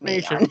for the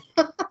information.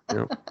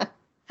 Yep.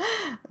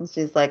 And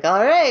she's like,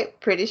 all right,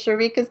 pretty sure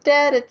Rika's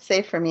dead. It's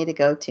safe for me to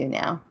go to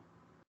now.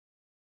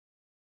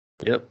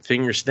 Yep,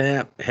 finger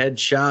snap,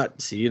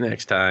 headshot. See you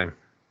next time.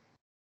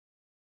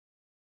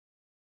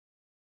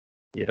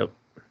 Yep.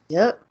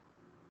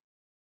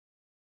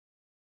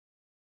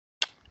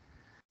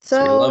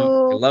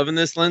 So you're loving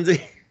this,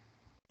 Lindsay?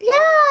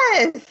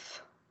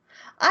 Yes.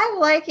 I'm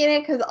liking it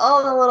because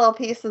all the little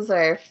pieces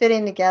are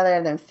fitting together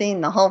and I'm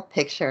seeing the whole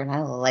picture and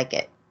I like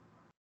it.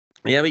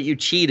 Yeah, but you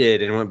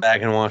cheated and went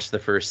back and watched the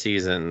first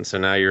season, so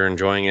now you're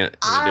enjoying it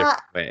in a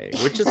different way,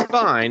 which is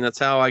fine. That's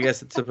how I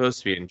guess it's supposed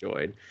to be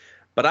enjoyed.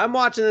 But I'm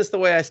watching this the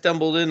way I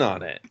stumbled in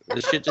on it.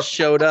 The shit just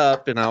showed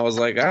up and I was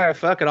like, all right,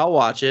 fuck it, I'll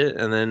watch it.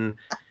 And then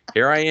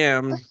here I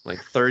am,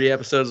 like 30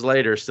 episodes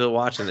later, still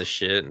watching this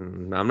shit,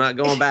 and I'm not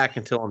going back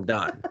until I'm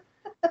done.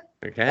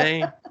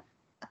 Okay?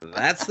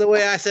 That's the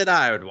way I said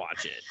I would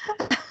watch it.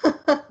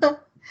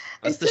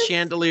 Unless the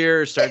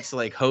Chandelier starts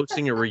like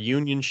hosting a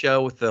reunion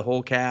show with the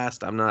whole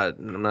cast, I'm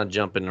not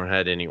jumping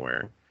ahead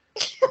anywhere.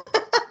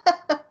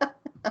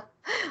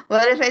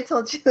 What if I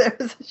told you there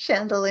was a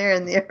chandelier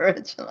in the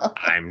original?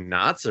 I'm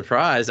not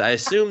surprised. I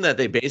assume that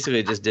they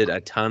basically just did a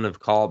ton of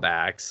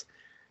callbacks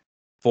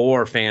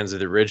for fans of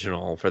the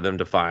original for them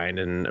to find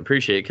and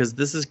appreciate, because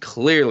this is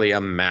clearly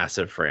a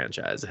massive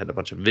franchise. It had a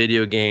bunch of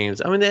video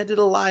games. I mean, they did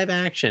a live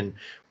action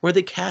where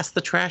they cast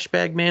the Trash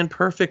Bag Man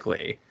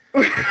perfectly.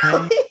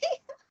 Really?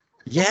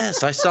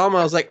 Yes, I saw him.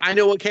 I was like, I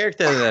know what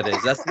character that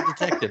is. That's the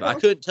detective. I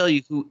couldn't tell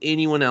you who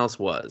anyone else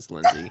was,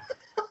 Lindsay.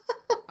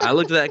 I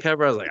looked at that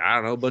cover. I was like, I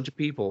don't know, a bunch of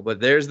people, but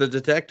there's the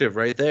detective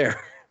right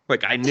there.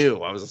 Like, I knew.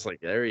 I was just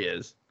like, there he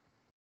is.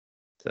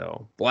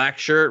 So, black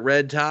shirt,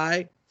 red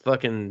tie,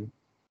 fucking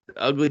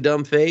ugly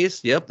dumb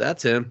face. Yep,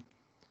 that's him.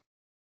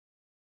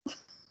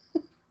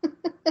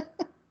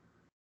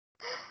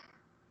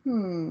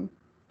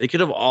 They could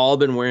have all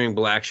been wearing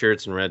black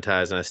shirts and red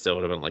ties, and I still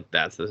would have been like,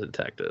 that's the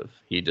detective.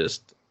 He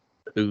just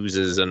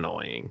oozes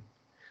annoying.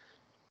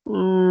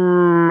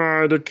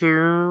 I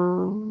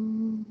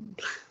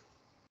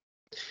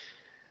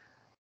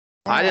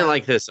didn't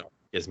like this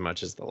as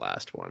much as the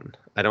last one.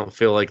 I don't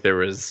feel like there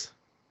was...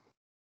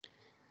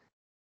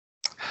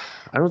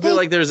 I don't feel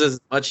like there's as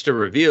much to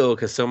reveal,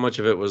 because so much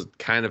of it was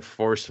kind of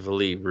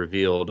forcefully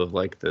revealed of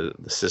like the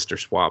sister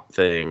swap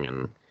thing,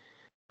 and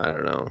I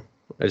don't know.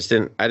 I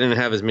didn't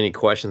have as many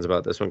questions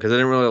about this one because I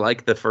didn't really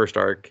like the first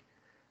arc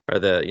or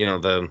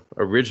the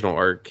original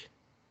arc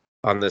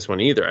on this one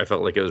either. I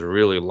felt like it was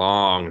really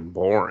long and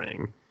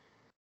boring.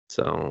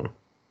 So,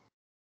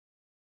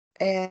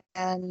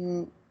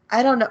 and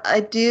I don't know. I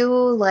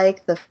do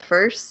like the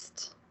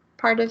first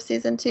part of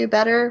season 2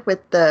 better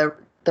with the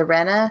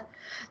Rena,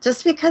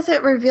 just because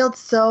it revealed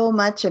so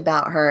much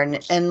about her,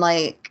 and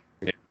like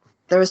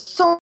there was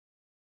so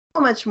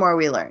much more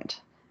we learned.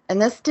 And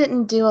this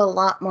didn't do a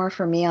lot more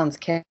for Mion's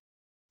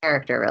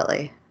character,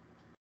 really.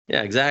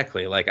 Yeah,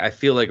 exactly. Like, I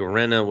feel like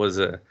Rena was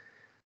a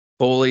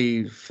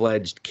fully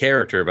fledged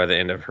character by the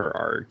end of her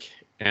arc,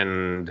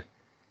 and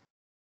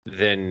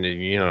then,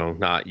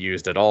 not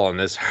used at all in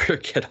this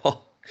arc at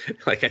all.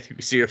 Like, I think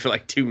we see her for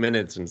like 2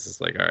 minutes, and it's just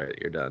like, all right,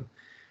 you're done.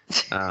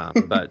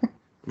 But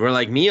we're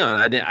like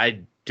Mion. I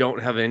don't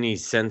have any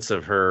sense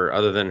of her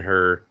other than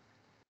her.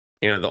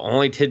 The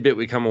only tidbit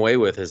we come away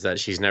with is that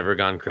she's never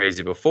gone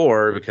crazy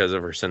before because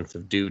of her sense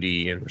of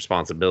duty and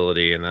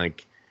responsibility. And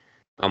like,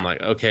 I'm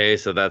like, okay,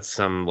 so that's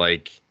some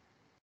like,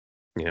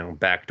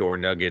 backdoor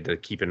nugget to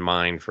keep in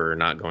mind for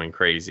not going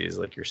crazy is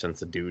like your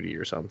sense of duty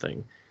or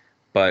something.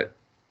 But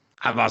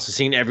I've also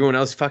seen everyone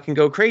else fucking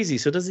go crazy.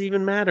 So does it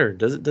even matter?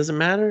 Does it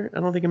matter? I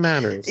don't think it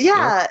matters.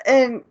 Yeah.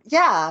 And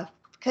yeah,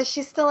 because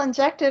she still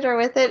injected her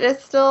with it. It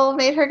still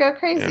made her go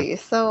crazy. Yeah.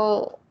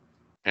 So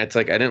it's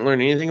like I didn't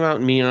learn anything about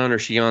Mion or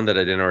Shion that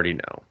I didn't already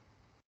know.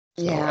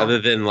 So, yeah.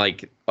 Other than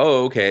like,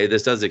 oh, okay,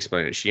 this does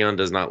explain it. Shion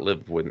does not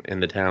live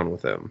in the town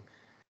with him.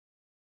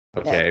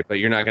 Okay, yeah. But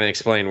you're not going to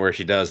explain where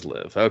she does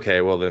live.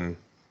 Okay, well then,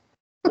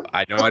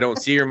 I know I don't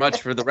see her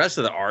much for the rest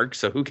of the arc,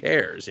 so who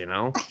cares,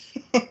 And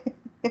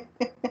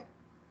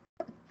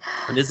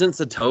isn't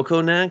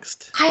Satoko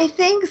next? I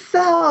think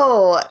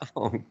so.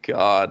 Oh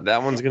God,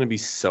 that one's going to be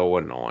so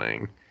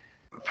annoying.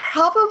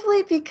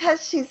 Probably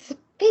because she's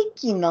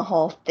faking the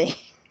whole thing.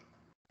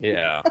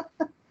 Yeah.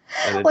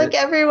 Like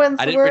everyone's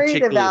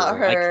worried about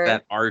her. Like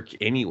that arc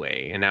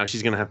anyway, and now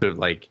she's gonna have to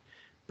like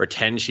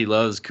pretend she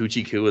loves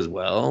Kuchiku as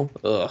well.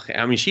 Ugh.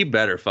 I mean, she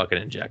better fucking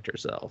inject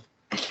herself.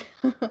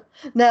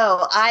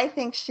 No, I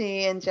think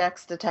she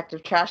injects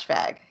Detective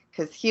Trashbag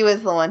because he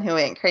was the one who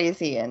went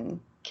crazy and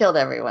killed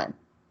everyone.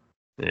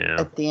 Yeah.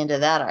 At the end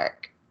of that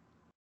arc.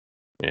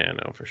 Yeah,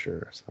 no, for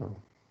sure. So.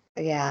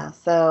 Yeah,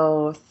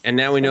 so... And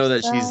now we know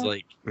that she's,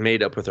 like,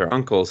 made up with her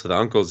uncle, so the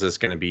uncle's just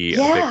going to be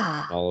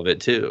all of it,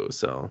 too,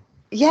 so...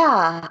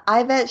 Yeah,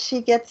 I bet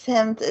she gets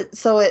him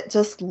so it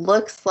just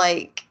looks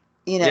like,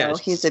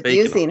 he's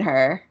abusing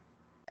her.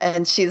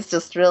 And she's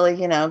just really,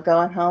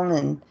 going home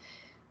and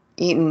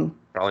eating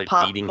probably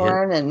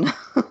popcorn and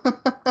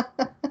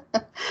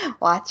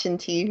watching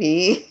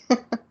TV,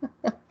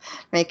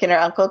 making her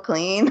uncle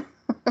clean.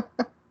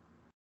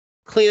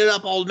 Clean it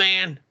up, old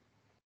man.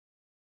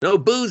 No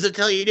booze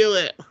until you do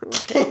it.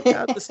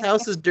 God, this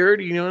house is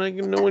dirty. No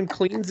one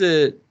cleans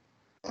it.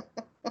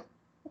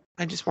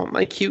 I just want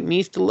my cute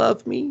niece to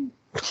love me.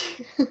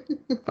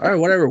 All right,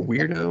 whatever,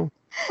 weirdo.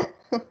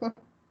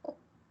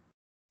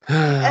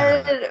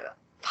 And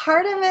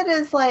part of it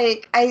is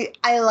like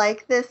I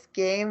like this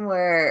game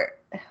where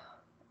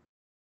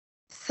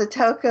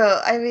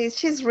Satoko. I mean,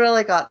 she's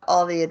really got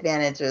all the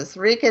advantages.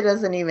 Rika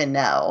doesn't even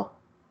know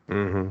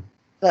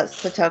that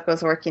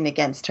Satoko's working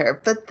against her,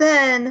 but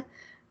then.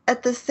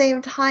 At the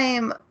same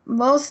time,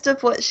 most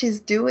of what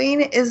she's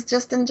doing is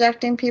just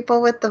injecting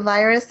people with the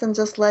virus and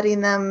just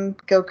letting them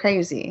go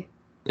crazy.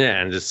 Yeah,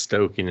 and just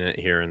stoking it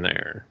here and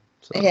there.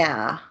 So.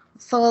 Yeah.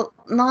 So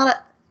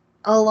not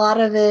a lot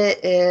of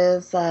it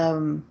is,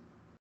 I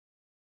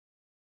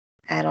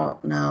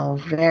don't know,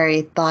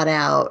 very thought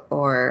out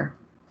or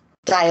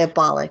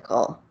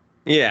diabolical.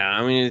 Yeah,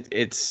 I mean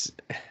it's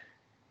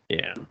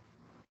yeah,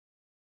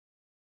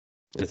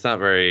 it's not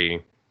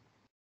very.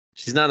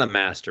 She's not a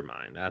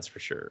mastermind, that's for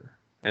sure.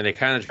 And they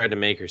kind of tried to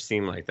make her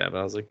seem like that, but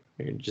I was like,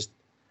 you're just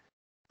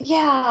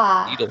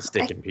Yeah, needle I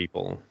sticking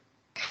people.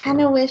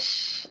 kind of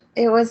wish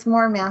it was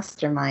more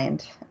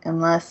mastermind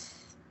and less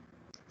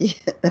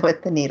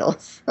with the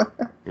needles.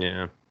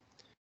 Yeah.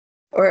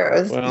 Or it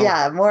was, Well,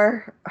 yeah,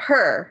 more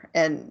her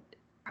and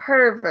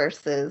her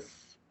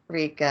versus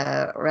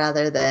Rika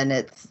rather than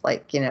it's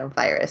like,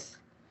 virus.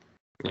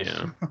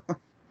 yeah.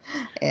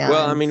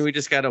 Well, I And mean, we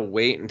just got to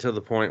wait until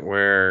the point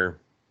where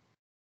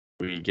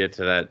we get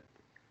to that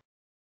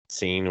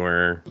scene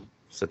where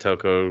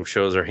Satoko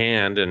shows her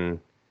hand and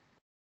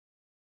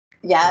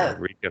yeah,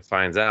 Rika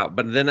finds out.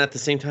 But then at the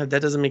same time,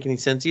 that doesn't make any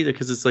sense either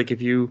because it's like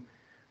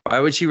why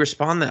would she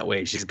respond that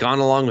way? She's gone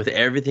along with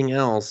everything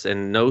else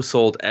and no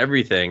sold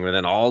everything. And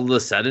then all of a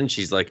sudden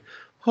she's like,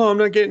 oh, I'm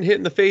not getting hit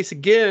in the face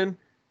again.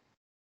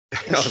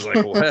 I was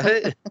like,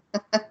 what?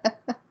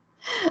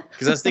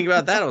 Because I was thinking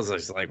about that. I was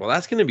just like, well,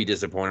 that's going to be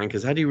disappointing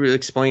because how do you really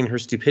explain her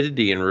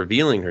stupidity in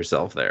revealing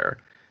herself there?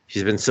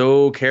 She's been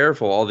so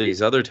careful all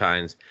these other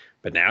times,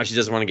 but now she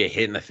doesn't want to get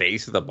hit in the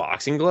face with a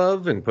boxing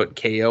glove and put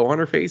KO on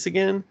her face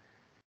again.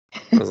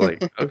 I was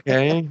like,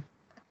 okay,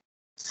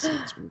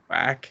 it's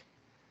whack.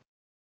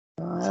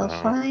 we'll So,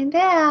 find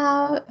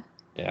out.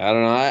 yeah, I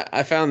don't know.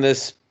 I found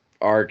this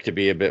arc to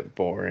be a bit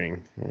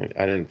boring.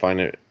 I didn't find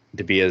it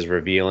to be as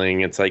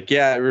revealing. It's like,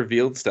 yeah, it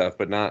revealed stuff,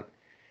 but not.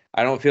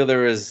 I don't feel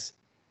there was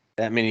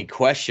that many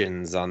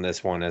questions on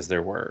this one as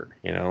there were,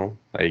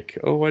 like,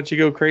 oh, why'd you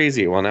go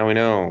crazy? Well, now we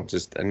know,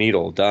 just a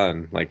needle,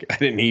 done. Like, I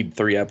didn't need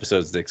 3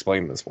 episodes to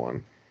explain this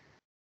one.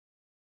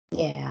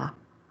 Yeah.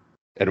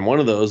 And one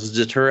of those was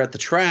just her at the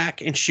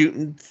track and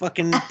shooting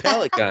fucking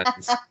pellet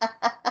guns.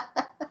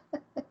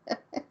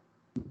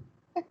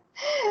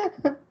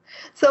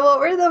 So what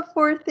were the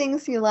 4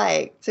 things you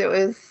liked? It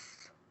was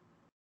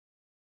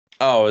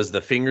Oh, is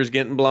the fingers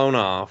getting blown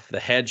off, the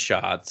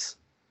headshots,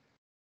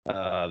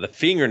 the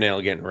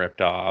fingernail getting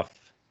ripped off,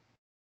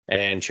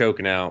 and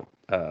choking out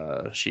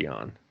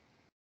Shion.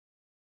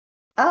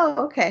 oh,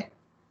 okay.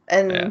 Yeah,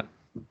 And that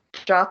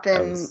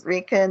dropping was.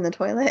 Rika in the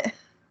toilet.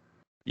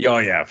 Oh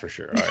yeah, for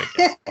sure. I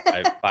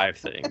guess five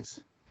things.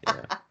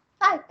 Yeah.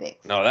 I think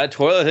No, that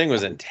toilet thing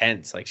was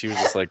intense. Like she was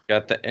just like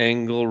got the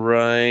angle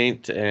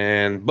right,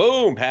 and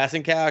boom,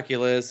 passing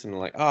calculus, and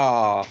like,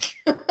 oh,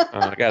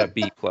 I got a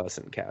B+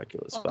 in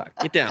calculus. Fuck,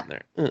 get down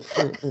there.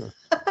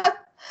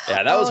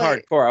 Yeah, that was oh,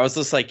 wait. hardcore. I was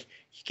just like,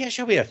 you can't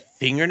show me a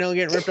fingernail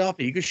getting ripped off,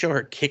 but you could show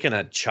her kicking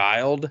a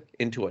child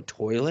into a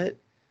toilet.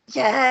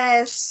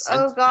 Yes.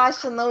 Oh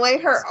gosh, and the way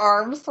her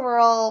arms were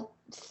all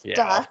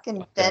Yeah, all stuck and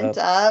fucked bent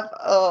up.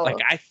 up. Like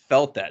Oh. I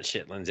felt that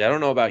shit, Lindsay. I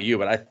don't know about you,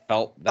 but I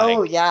felt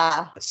Oh like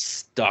yeah. a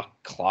stuck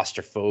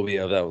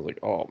claustrophobia. That was like,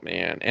 oh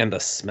man, and the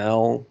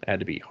smell had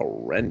to be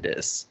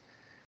horrendous.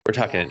 We're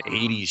talking an Yeah.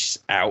 '80s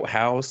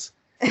outhouse,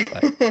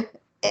 like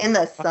In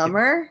the fucking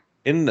summer?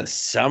 in the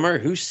summer.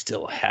 Who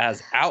still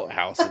has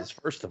outhouses?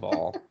 First of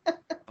all, I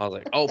was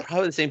like, oh,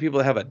 probably the same people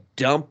that have a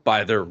dump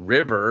by their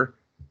river.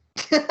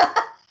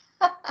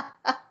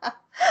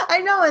 I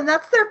know, and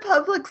that's their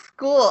public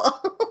school.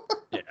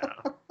 Yeah,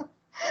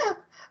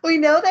 We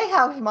know they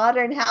have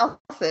modern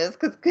houses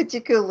because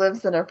Kuchiku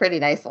lives in a pretty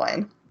nice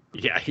one.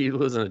 yeah. He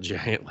lives in a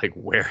giant like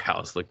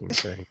warehouse-looking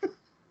thing.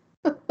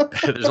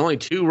 There's only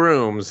 2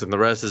 rooms, and the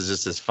rest is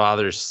just his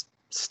father's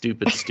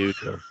stupid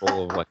studio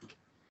full of like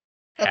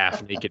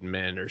half-naked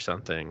men or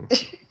something.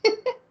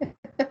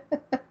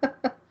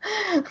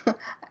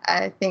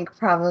 I think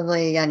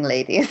probably young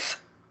ladies.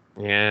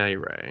 Yeah,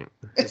 you're right.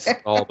 It's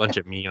all a bunch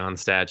of Mion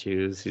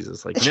statues. He's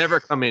just like, never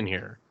come in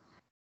here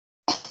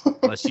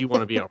unless you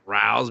want to be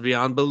aroused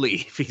beyond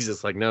belief. He's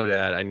just like, no,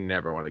 Dad, I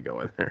never want to go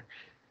in there.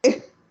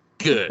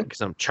 Good, because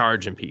I'm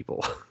charging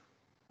people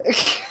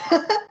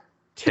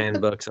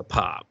 $10 a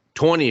pop,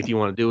 20 if you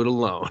want to do it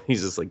alone.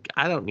 He's just like,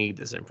 I don't need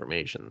this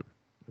information.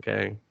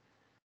 Okay,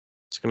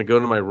 just gonna go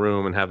to my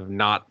room and have a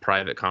not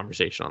private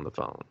conversation on the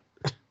phone.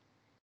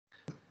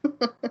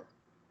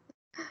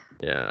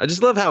 Yeah, I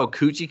just love how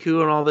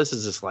Kuchiku and all this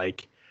is just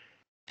like,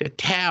 the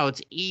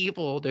town's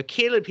evil. They're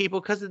killing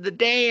people because of the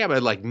dam.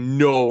 And like,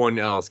 no one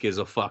else gives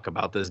a fuck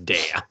about this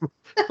dam.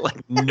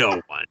 Like,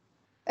 no one.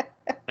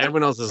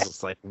 Everyone else is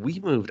just like, we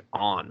moved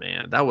on,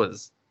 man. That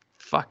was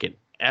fucking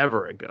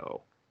ever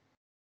ago.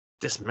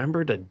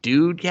 Dismembered a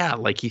dude? Yeah,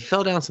 like he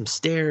fell down some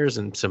stairs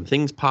and some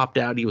things popped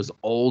out. He was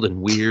old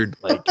and weird.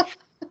 Like,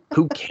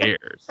 who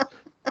cares?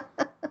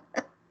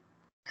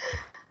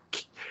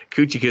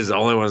 Kuchika's the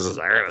only one who's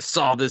like, I gotta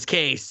solve this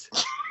case.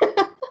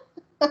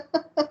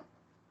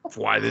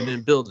 Why they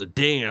didn't build the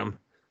dam.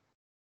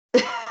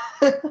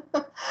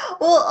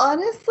 Well,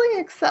 honestly,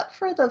 except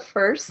for the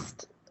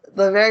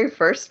very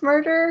first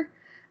murder,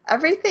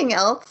 everything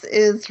else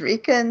is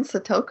Rika and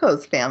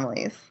Satoko's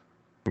families.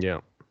 Yeah.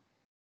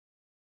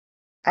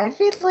 I'd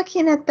be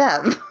looking at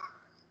them.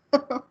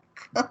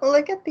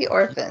 Look at the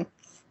orphans.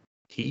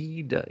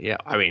 He does, yeah.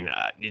 I mean,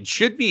 it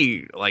should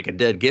be like a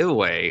dead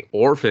giveaway.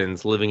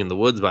 Orphans living in the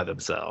woods by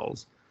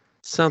themselves.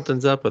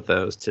 Something's up with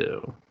those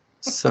two.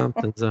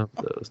 Something's up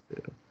with those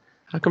two.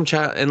 How come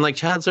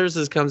Child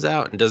Services comes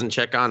out and doesn't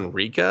check on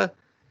Rika?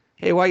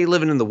 Hey, why are you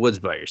living in the woods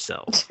by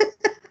yourself?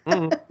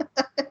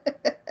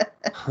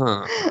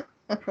 Huh.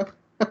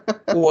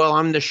 Well,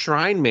 I'm the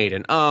shrine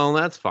maiden. Oh,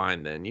 that's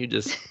fine then. You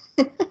just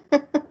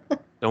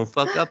don't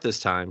fuck up this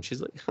time.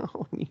 She's like,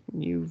 oh,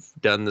 you've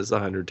done this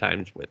 100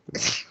 times with me.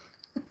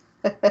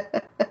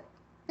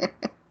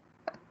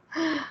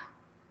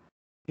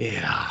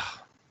 Yeah.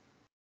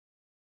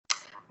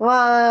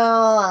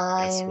 Well,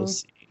 I'm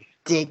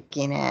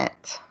digging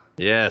it.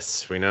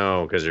 Yes, we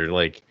know, because you're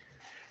like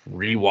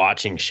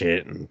rewatching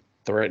shit and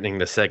threatening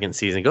the second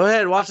season. Go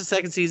ahead, watch the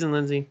second season,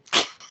 Lindsay.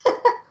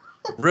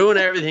 Ruin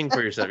everything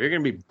for yourself. You're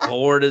going to be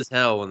bored as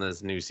hell when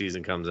this new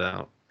season comes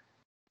out.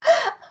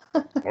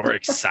 Or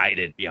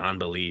excited beyond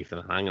belief.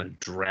 And I'm going to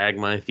drag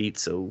my feet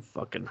so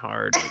fucking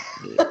hard.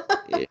 It's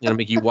going to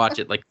make you watch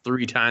it like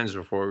 3 times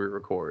before we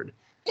record.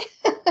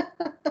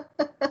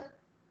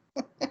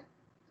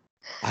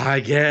 I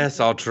guess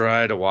I'll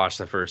try to watch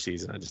the first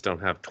season. I just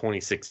don't have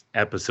 26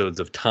 episodes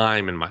of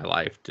time in my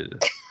life to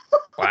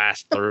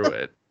blast through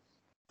it.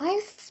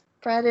 I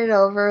spread it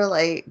over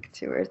like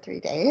 2 or 3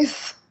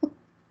 days.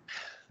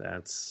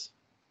 That's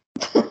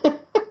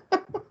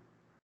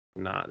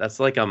that's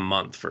like a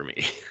month for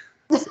me.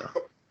 So,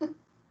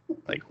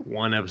 like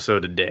 1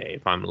 episode a day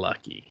if I'm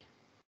lucky.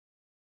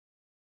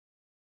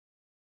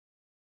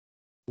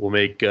 We'll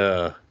make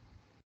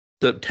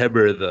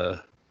September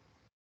the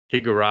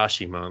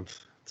Higurashi month.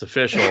 It's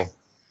official.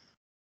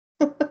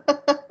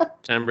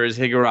 September is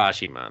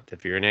Higurashi month.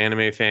 If you're an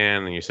anime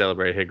fan and you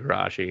celebrate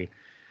Higurashi,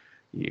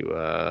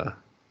 you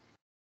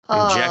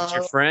inject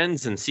your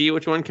friends and see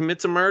which one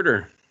commits a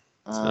murder.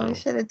 Oh, we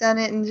should have done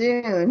it in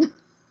June.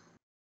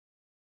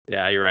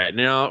 Yeah, you're right.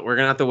 No, we're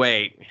going to have to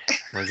wait.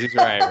 Lindsay's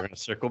right. We're going to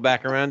circle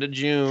back around to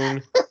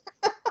June.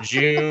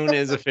 June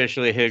is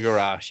officially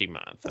Higurashi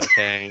month,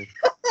 okay?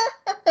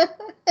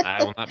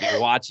 I will not be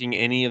watching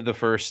any of the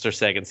first or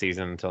second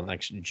season until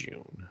next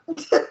June.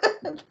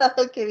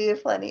 That'll give you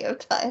plenty of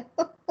time.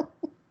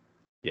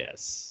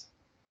 Yes.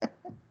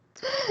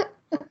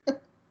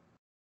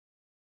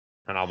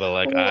 And I'll be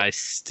like, I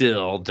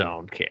still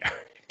don't care.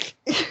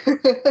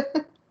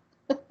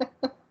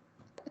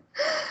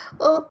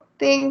 Well,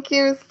 thank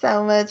you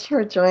so much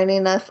for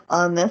joining us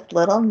on this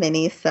little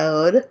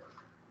mini-sode.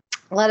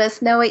 Let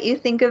us know what you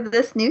think of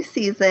this new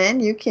season.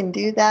 You can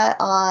do that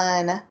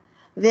on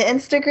the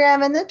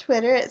Instagram and the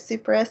Twitter at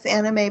Super S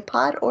Anime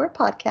Pod or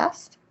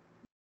Podcast.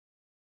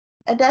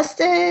 And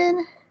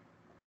Dustin,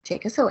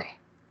 take us away.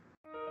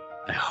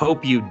 I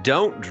hope you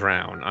don't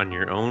drown on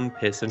your own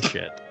piss and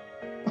shit.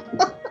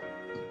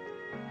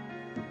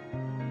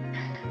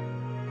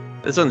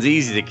 This one's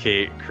easy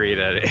to create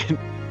out of it.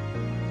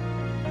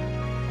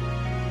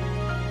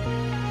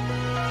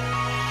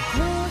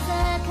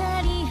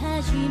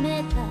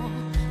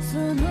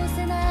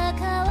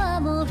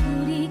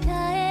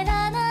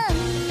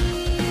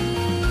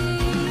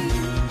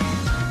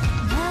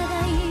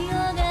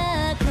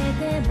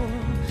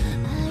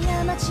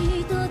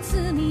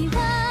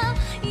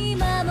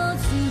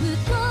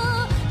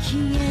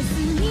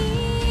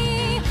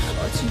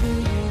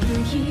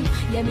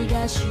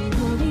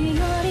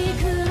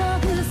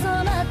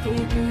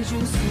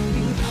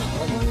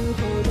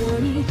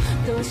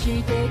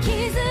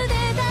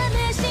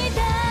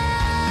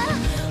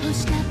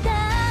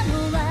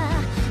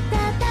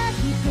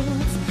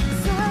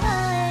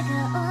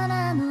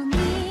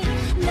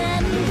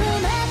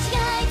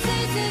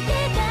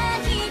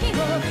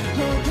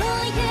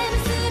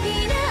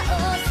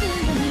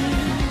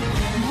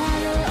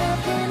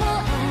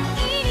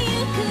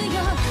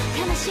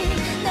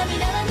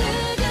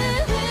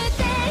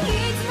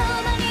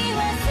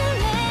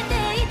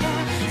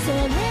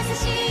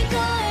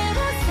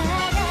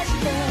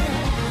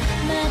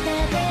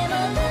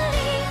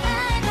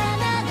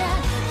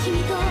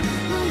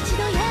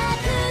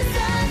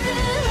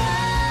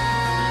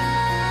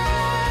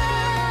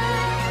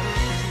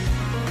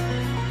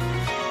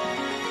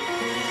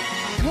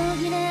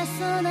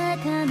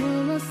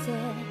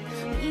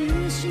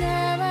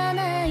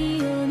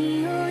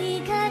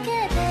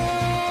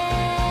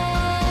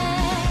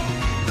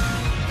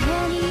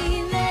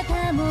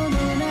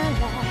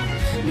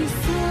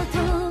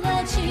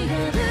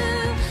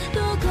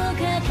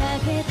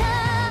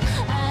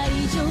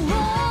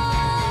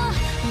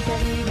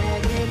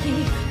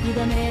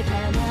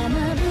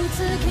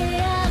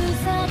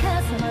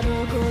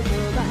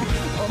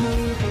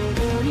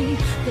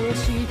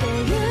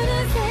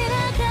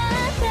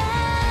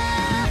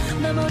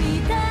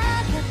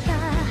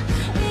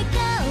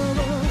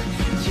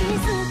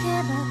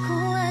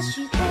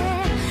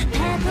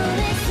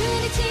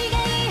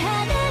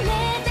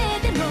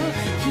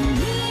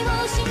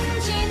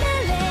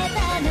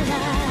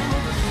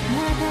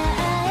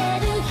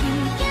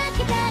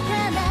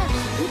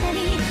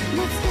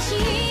懐かし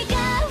い顔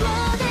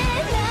で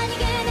何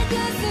気なく過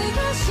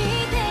ごし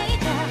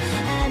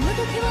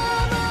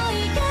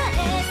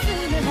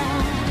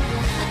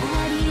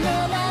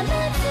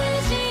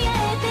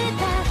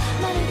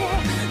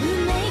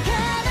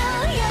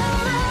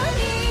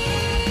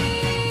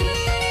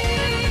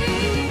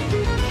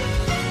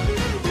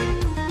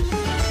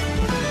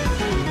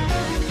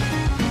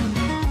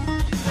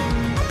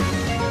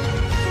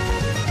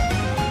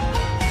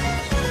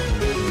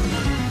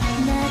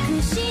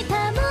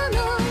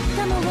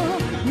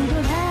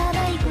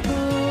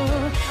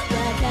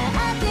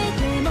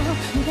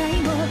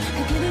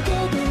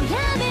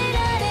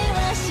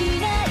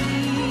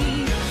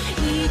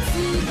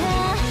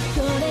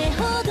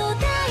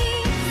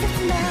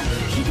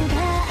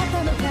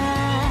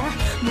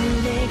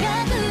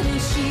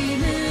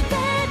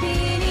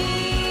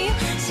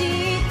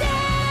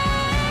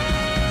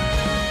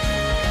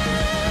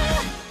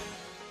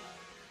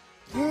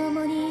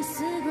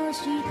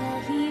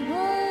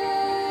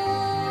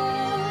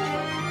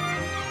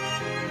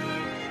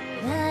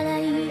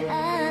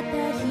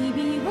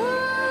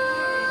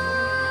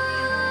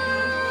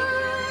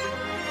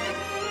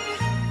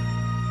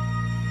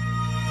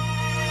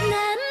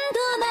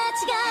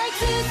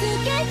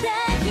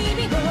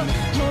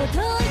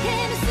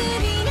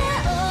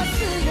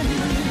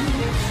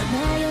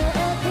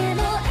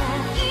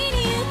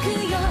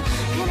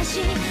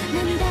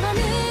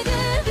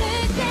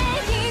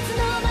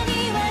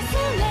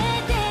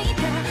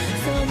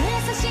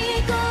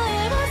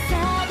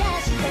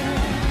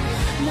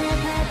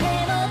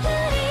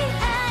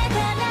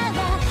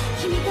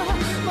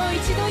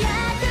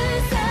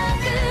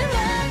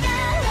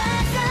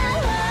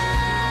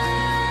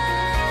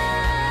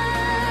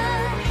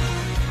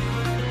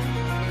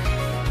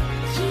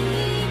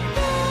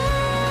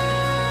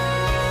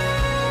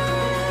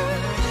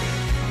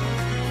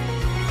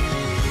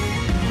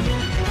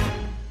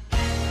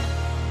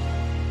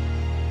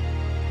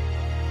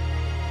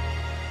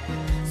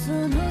そ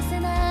の背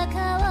中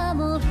は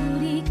もう振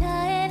り返